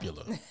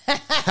popular.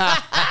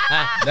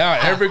 Now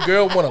every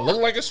girl want to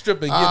look like a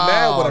stripper and get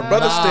mad when a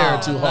brother's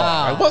staring too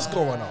hard. Like, what's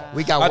going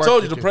on? I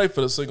told you to pray for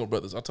the single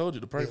brothers. I told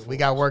you to pray for them. We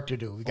got work to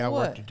do. We got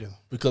work to do.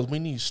 Because we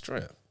need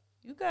strength.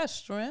 You got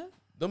strength.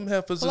 Them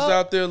heifers is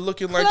out there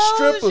looking like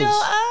strippers. Your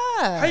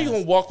eyes. How you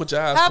gonna walk with your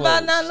eyes closed? How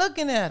about not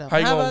looking at them? How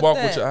you gonna walk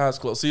with your eyes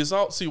closed?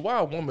 See, why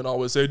a woman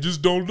always say,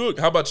 just don't look.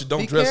 How about you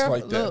don't dress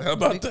like that? Look, how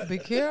about that? Be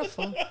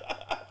careful.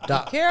 Be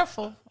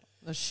careful.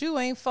 The shoe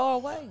ain't far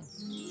away.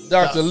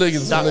 Dr.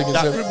 Liggins,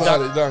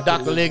 everybody.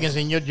 Dr. Liggins,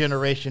 in your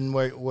generation,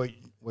 where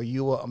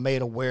you were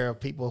made aware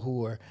of people who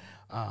were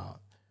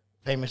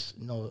famous,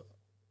 you know,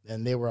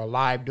 and they were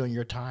alive during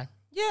your time?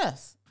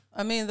 Yes.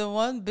 I mean, the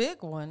one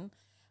big one,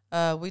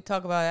 we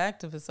talk about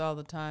activists all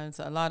the time.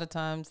 So a lot of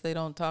times they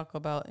don't talk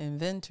about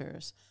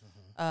inventors,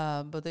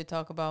 but they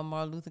talk about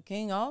Martin Luther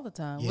King all the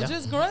time, which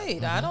is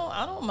great. I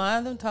don't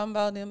mind them talking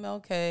about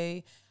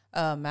MLK,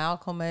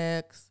 Malcolm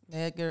X,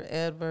 Medgar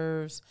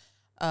Evers,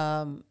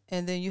 and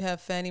then you have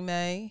Fannie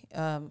Mae.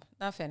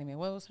 Not Fannie Mae.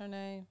 What was her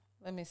name?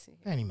 Let me see.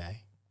 Fannie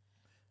Mae.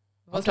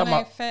 What's her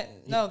name?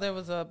 No, there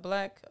was a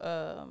black.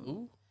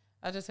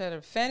 I just had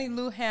her. Fannie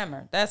Lou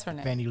Hamer. That's her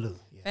name. Fannie Lou.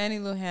 Yeah. Fannie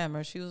Lou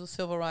Hamer. She was a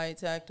civil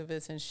rights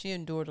activist, and she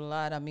endured a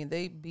lot. I mean,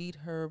 they beat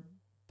her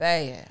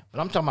bad. But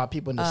I'm talking about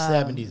people in the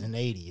 70s and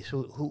 80s.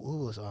 Who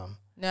was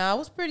Now I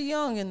was pretty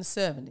young in the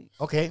 70s.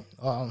 Okay.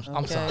 I'm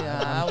sorry.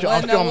 I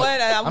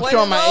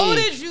wasn't old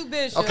as you,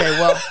 Bishop. Okay,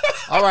 well,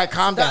 all right,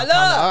 calm down. Look,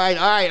 all right.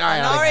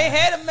 I already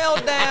had a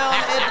meltdown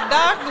at the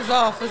doctor's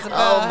office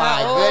about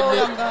how old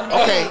I'm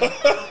gonna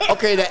be.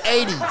 Okay, the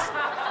 80s.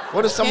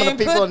 What are some of the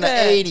people in the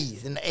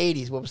 80s? In the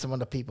 80s, what were some of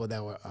the people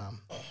that were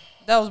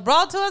that was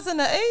brought to us in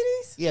the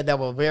 80s? Yeah, that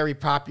were very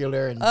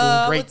popular and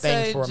doing great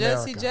things for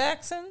America. Jesse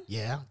Jackson?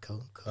 Yeah,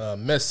 cool.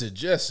 Message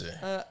Jesse.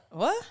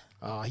 What?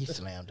 Oh, he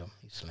slammed him.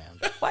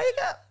 Why you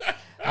got?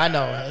 I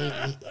know.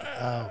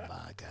 Oh,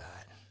 my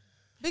God.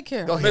 Be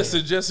careful.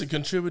 Mr. Jesse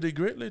contributed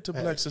greatly to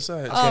black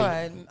society. All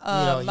right.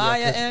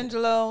 Maya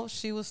Angelou,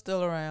 she was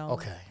still around.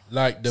 Okay.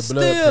 Like the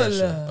blood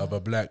pressure of a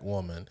black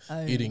woman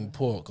eating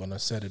pork on a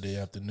Saturday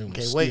afternoon.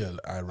 Okay, still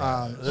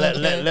ironic. Let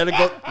her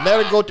go.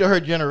 Let her go to her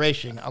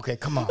generation. Okay,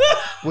 come on.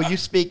 Will you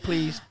speak,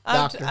 please,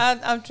 Doctor?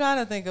 I'm trying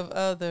to think of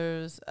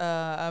others.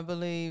 I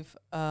believe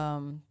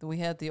we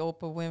had the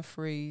Oprah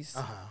Winfrey's.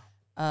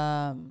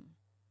 I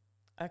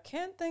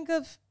can't think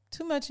of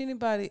too much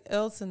anybody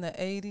else in the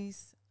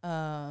 80s.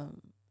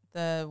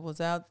 That was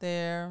out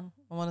there.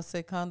 I want to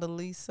say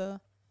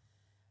Condoleezza.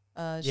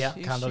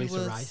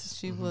 Condoleezza Rice.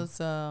 She was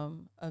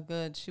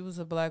she was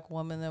a black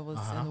woman that was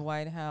in the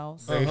White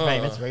House. Very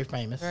famous. Very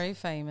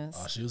famous.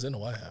 Oh, she was in the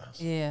White House.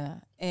 Yeah.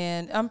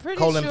 And I'm pretty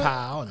Colin sure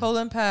Powell.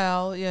 Colin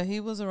Powell, yeah, he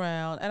was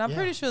around. And I'm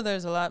pretty sure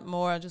there's a lot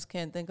more. I just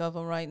can't think of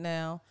them right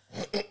now.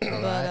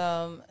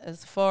 But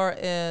as far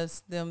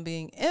as them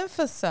being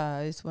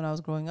emphasized when I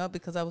was growing up,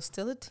 because I was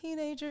still a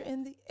teenager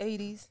in the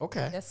 80s.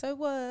 Okay. Yes, I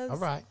was. All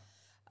right.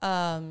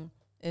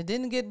 It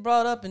didn't get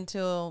brought up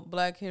until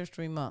Black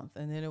History Month,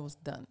 and then it was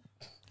done.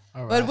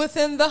 All right. But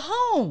within the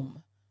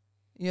home,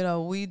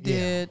 we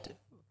did,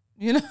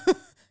 we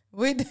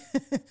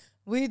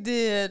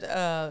did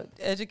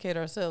educate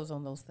ourselves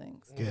on those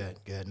things. Good.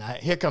 Now,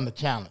 here come the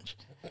challenge.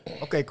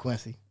 Okay,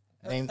 Quincy.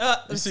 You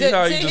see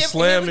how you just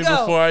slammed me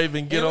before I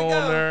even get on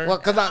there? Well,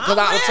 because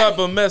what type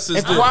of mess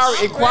is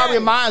this? Inquiry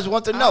minds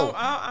want to know.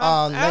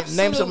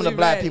 Name some of the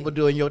black ready. people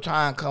during your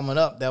time coming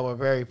up that were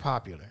very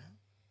popular.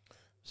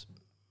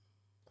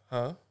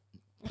 Huh?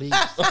 Please.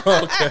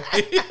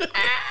 Okay.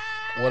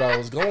 What I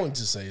was going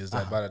to say is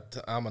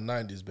that I'm a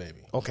 90s baby.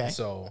 Okay.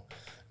 So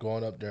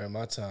growing up during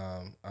my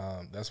time,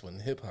 that's when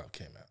hip-hop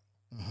came out.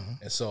 Mm-hmm.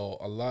 And so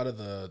a lot of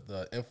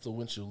the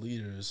influential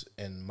leaders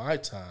in my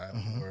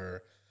time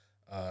were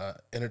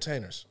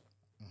entertainers.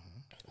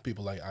 Mm-hmm.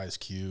 People like Ice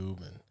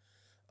Cube and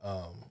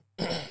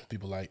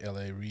people like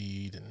L.A.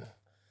 Reid and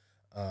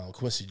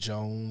Quincy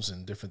Jones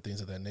and different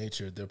things of that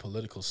nature. Their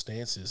political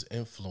stances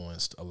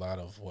influenced a lot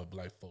of what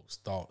black folks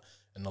thought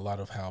and a lot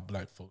of how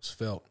black folks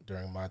felt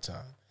during my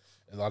time.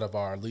 A lot of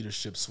our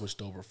leadership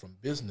switched over from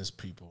business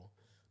people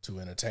to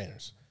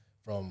entertainers,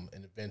 from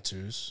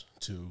inventors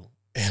to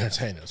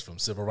entertainers, from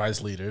civil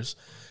rights leaders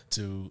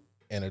to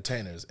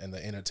entertainers. And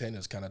the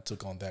entertainers kind of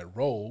took on that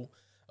role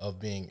of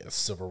being a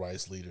civil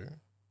rights leader,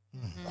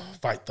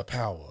 fight the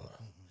power,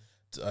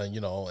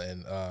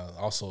 and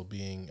also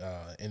being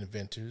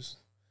inventors.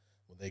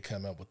 When they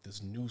come up with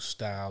this new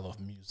style of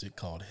music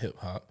called hip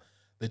hop,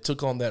 they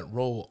took on that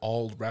role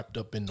all wrapped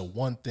up into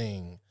one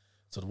thing.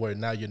 So where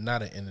now you're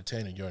not an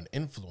entertainer, you're an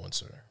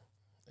influencer.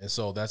 And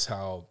so that's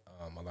how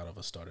a lot of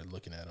us started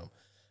looking at them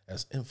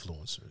as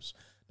influencers.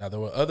 Now, there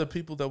were other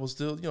people that was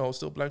still,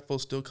 still black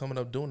folks still coming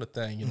up doing the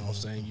thing, what I'm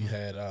saying? You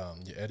had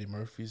your Eddie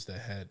Murphys that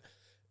had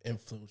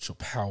influential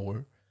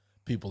power,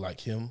 people like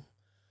him.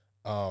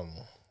 A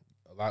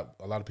lot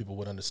of people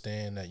would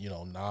understand that,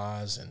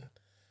 Nas and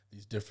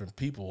these different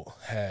people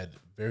had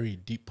very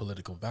deep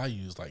political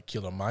values like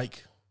Killer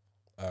Mike,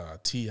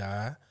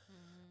 T.I.,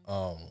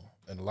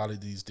 and a lot of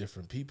these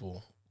different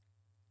people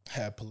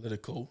had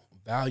political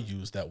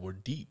values that were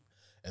deep,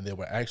 and they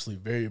were actually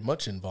very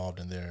much involved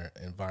in their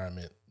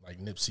environment, like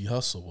Nipsey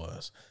Hussle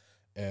was.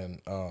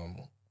 And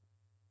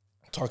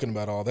talking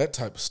about all that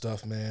type of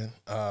stuff, man,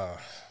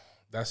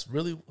 that's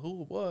really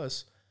who it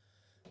was.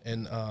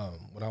 And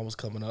when I was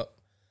coming up,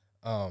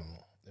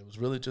 it was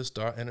really just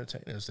our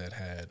entertainers that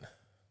had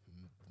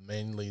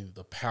mainly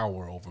the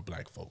power over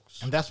black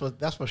folks. And that's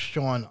what's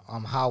showing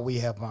how we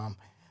have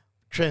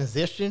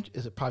transitioned,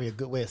 is probably a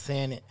good way of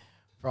saying it,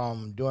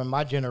 from during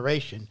my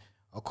generation.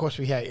 Of course,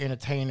 we had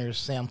entertainers,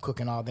 Sam Cooke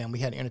and all them. We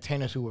had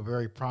entertainers who were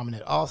very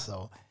prominent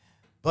also,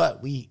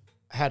 but we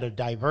had a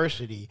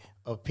diversity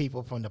of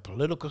people from the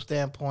political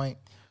standpoint,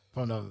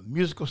 from the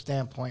musical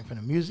standpoint, from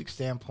the music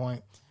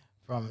standpoint,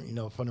 from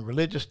the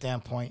religious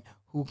standpoint,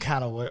 who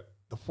kind of were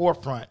the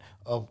forefront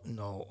of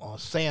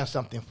saying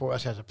something for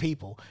us as a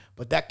people.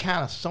 But that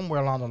kind of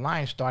somewhere along the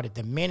line started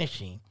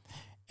diminishing.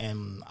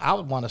 And I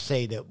would want to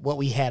say that what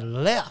we had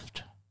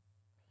left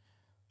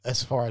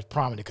as far as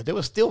prominent, because there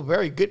was still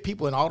very good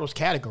people in all those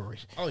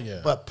categories. Oh, yeah.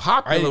 But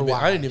popular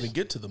I didn't even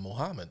get to the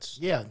Muhammads.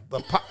 Yeah.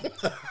 But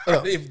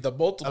the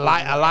multiple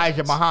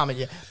Elijah Muhammad,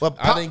 yeah. But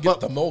I didn't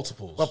get the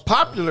multiples. But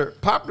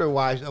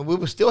popular-wise, we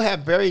would still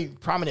have very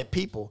prominent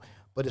people.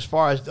 But as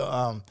far as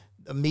the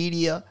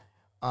media,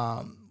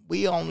 our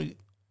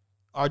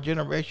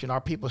generation,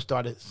 our people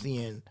started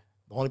seeing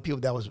the only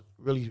people that was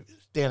really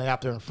standing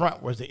out there in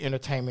front was the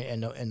entertainment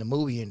and the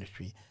movie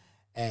industry.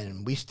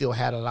 And we still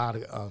had a lot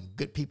of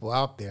good people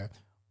out there,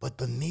 but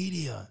the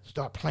media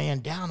start playing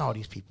down all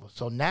these people.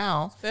 So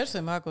now,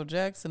 especially Michael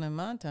Jackson in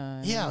my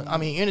time. Yeah, I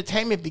mean,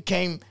 entertainment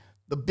became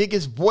the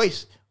biggest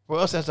voice for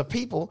us as a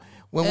people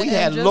when we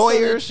had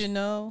lawyers.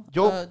 So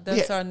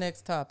that's our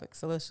next topic.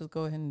 So let's just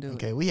go ahead and do it.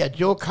 Okay, we had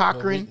Joe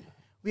Cochran.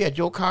 We had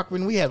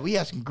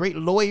some great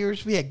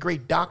lawyers. We had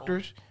great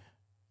doctors.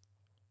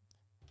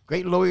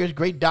 Great lawyers,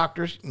 great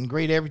doctors, and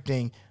great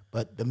everything.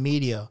 But the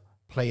media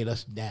played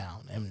us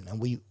down, and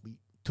we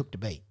took the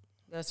bait.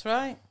 That's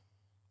right.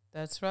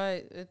 That's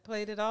right. It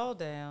played it all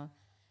down.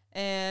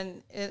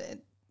 And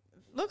it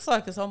looks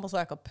like it's almost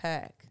like a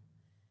pack,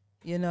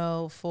 you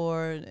know,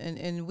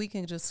 and we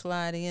can just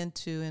slide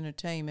into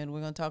entertainment.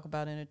 We're going to talk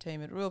about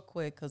entertainment real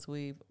quick because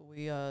we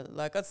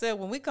like I said,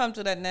 when we come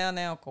to that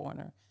now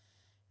corner.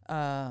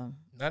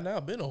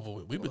 Now been over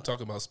with. We've been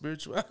talking about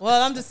spirituality.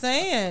 Well, I'm just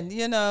saying,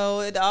 you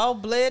know, it all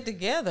bled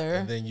together.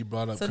 And then you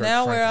brought up so Kirk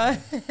now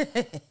Franklin.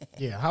 we're on.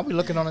 Yeah, how we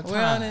looking on the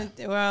time?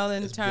 We're all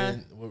in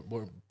time.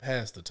 We're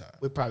past the time.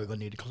 We're probably going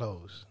to need to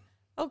close.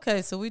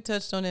 Okay, so we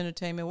touched on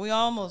entertainment. We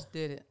almost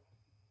did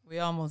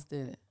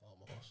it.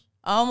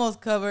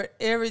 Almost covered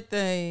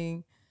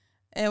everything.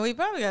 And we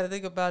probably got to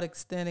think about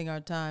extending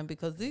our time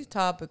because these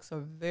topics are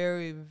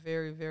very,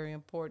 very, very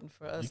important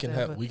for us. We can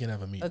have a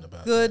meeting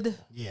about good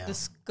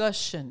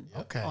discussion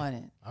on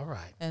it. All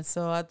right. And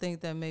so I think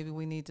that maybe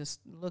we need to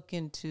look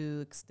into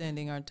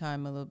extending our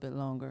time a little bit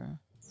longer.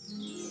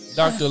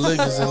 Dr.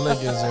 Liggins and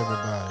Liggins,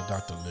 everybody.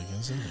 Dr.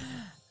 Liggins and Liggins.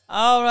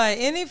 All right.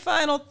 Any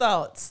final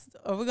thoughts?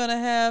 Are we going to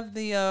have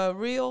the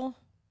reel?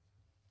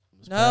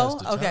 No?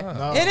 Okay.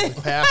 No,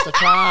 past the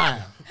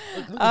time.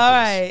 All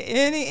right.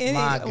 Any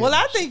well,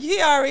 I think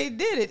he already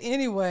did it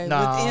anyway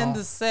within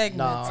the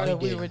segments that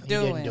we were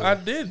doing. I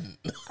didn't.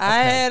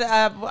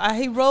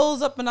 He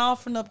rolls up an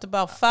offering up to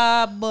about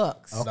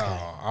 $5. Okay.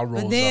 No, I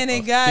rolled but then up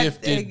it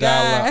a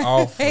got $50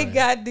 offering. It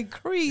got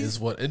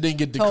decreased. It didn't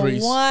get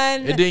decreased.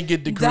 It didn't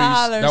get decreased.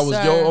 That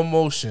was your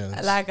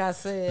emotions. Like I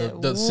said,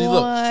 see,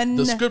 look,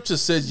 the scripture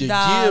says you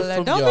give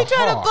from Don't your be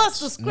trying heart, to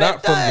bust the script.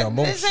 not from your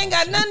emotions. This ain't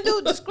got nothing to do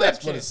with the scripture.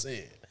 That's what it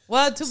said.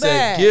 Well, too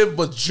bad. Give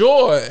with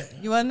joy.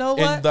 You want to know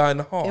what? In thine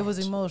heart. It was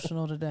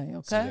emotional today,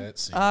 okay?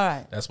 See, all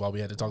right. That's why we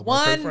had to talk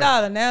about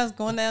 $1. Now it's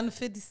going down to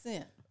 50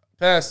 cents.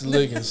 Pastor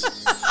Liggins.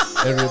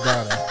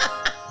 Everybody.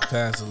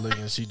 Pastor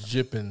Liggins. She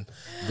dripping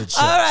the church.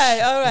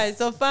 All right.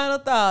 So final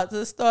thoughts.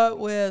 Let's start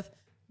with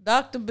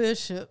Dr.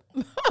 Bishop.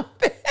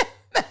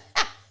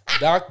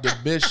 Dr.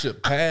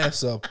 Bishop,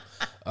 pastor,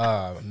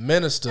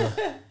 minister.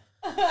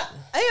 He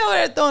over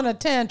there throwing a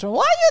tantrum.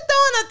 Why are you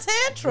throwing a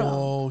tantrum?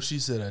 Oh, she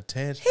said a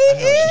tantrum. He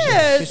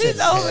is. He's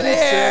over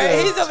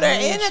there. He's over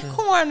there in the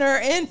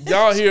corner.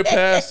 Y'all hear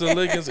Pastor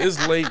Liggins?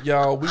 It's late,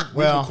 y'all. We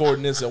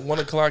recording this at 1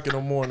 o'clock in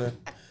the morning.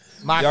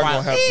 Y'all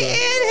gonna have he to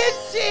in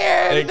his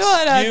chair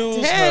doing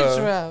a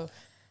tantrum.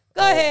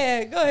 Go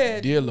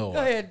ahead. Dear Lord.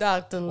 Go ahead,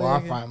 Dr.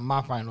 Liggins. Well,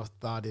 my final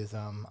thought is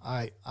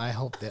I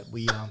hope that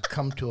we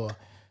come to a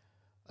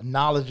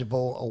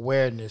knowledgeable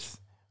awareness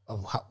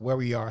of where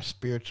we are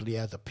spiritually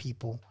as a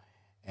people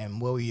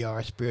and where we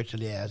are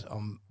spiritually as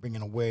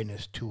bringing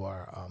awareness to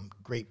our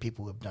great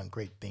people who have done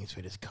great things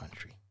for this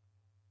country.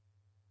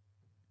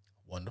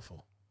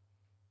 Wonderful.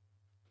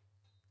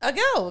 I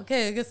go.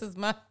 Okay, I guess it's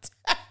my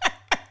time.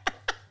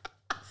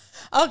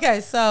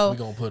 Okay, so we're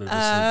going to put her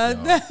to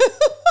sleep, y'all.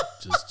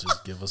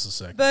 just give us a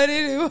second. But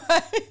anyway.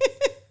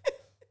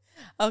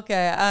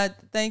 Okay, I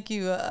thank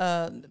you,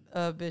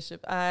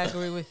 Bishop. I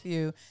agree with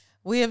you.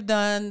 We have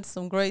done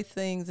some great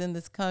things in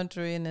this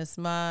country, and it's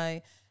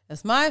my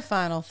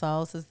final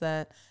thoughts is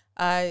that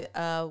I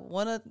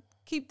want to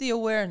keep the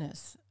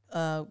awareness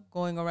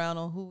going around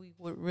on who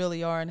we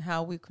really are and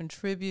how we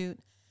contribute.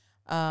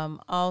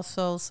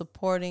 Also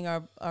supporting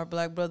our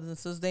black brothers and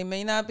sisters. They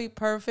may not be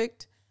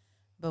perfect,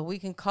 but we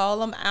can call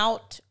them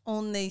out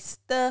on their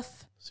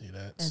stuff.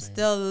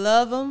 Still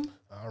love them.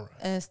 All right.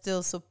 And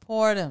still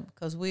support them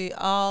because we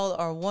all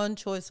are one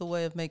choice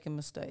away of making a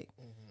mistake.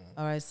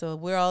 All right, so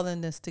we're all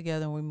in this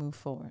together and we move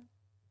forward.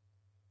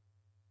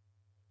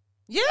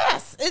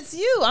 Yes, it's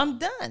you. I'm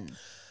done.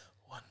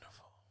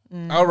 Wonderful.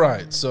 Mm-hmm. All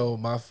right, so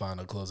my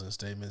final closing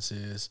statements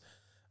is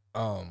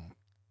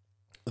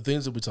the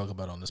things that we talk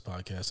about on this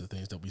podcast, the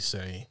things that we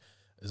say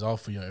is all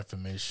for your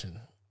information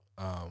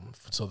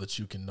so that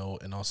you can know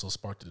and also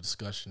spark the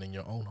discussion in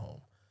your own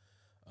home.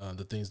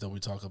 The things that we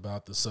talk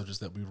about, the subjects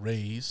that we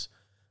raise,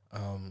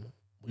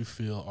 we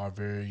feel are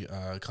very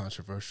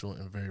controversial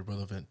and very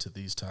relevant to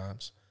these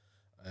times.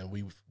 And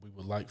we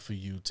would like for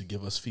you to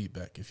give us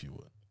feedback if you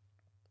would.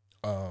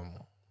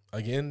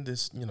 Again,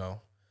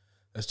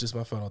 that's just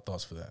my final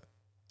thoughts for that.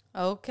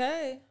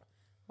 Okay.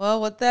 Well,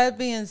 with that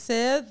being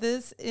said,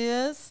 this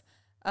is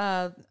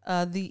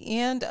the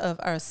end of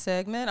our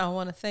segment. I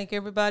want to thank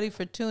everybody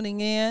for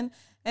tuning in.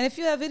 And if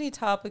you have any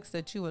topics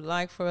that you would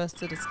like for us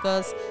to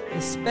discuss,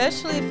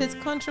 especially if it's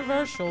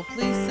controversial,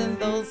 please send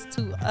those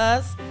to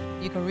us.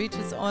 You can reach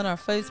us on our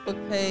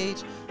Facebook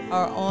page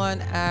or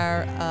on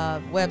our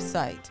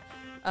website.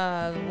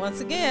 Once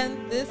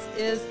again, this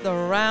is the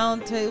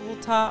Round Table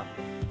Talk.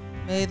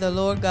 May the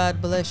Lord God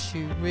bless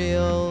you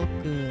real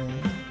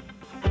good.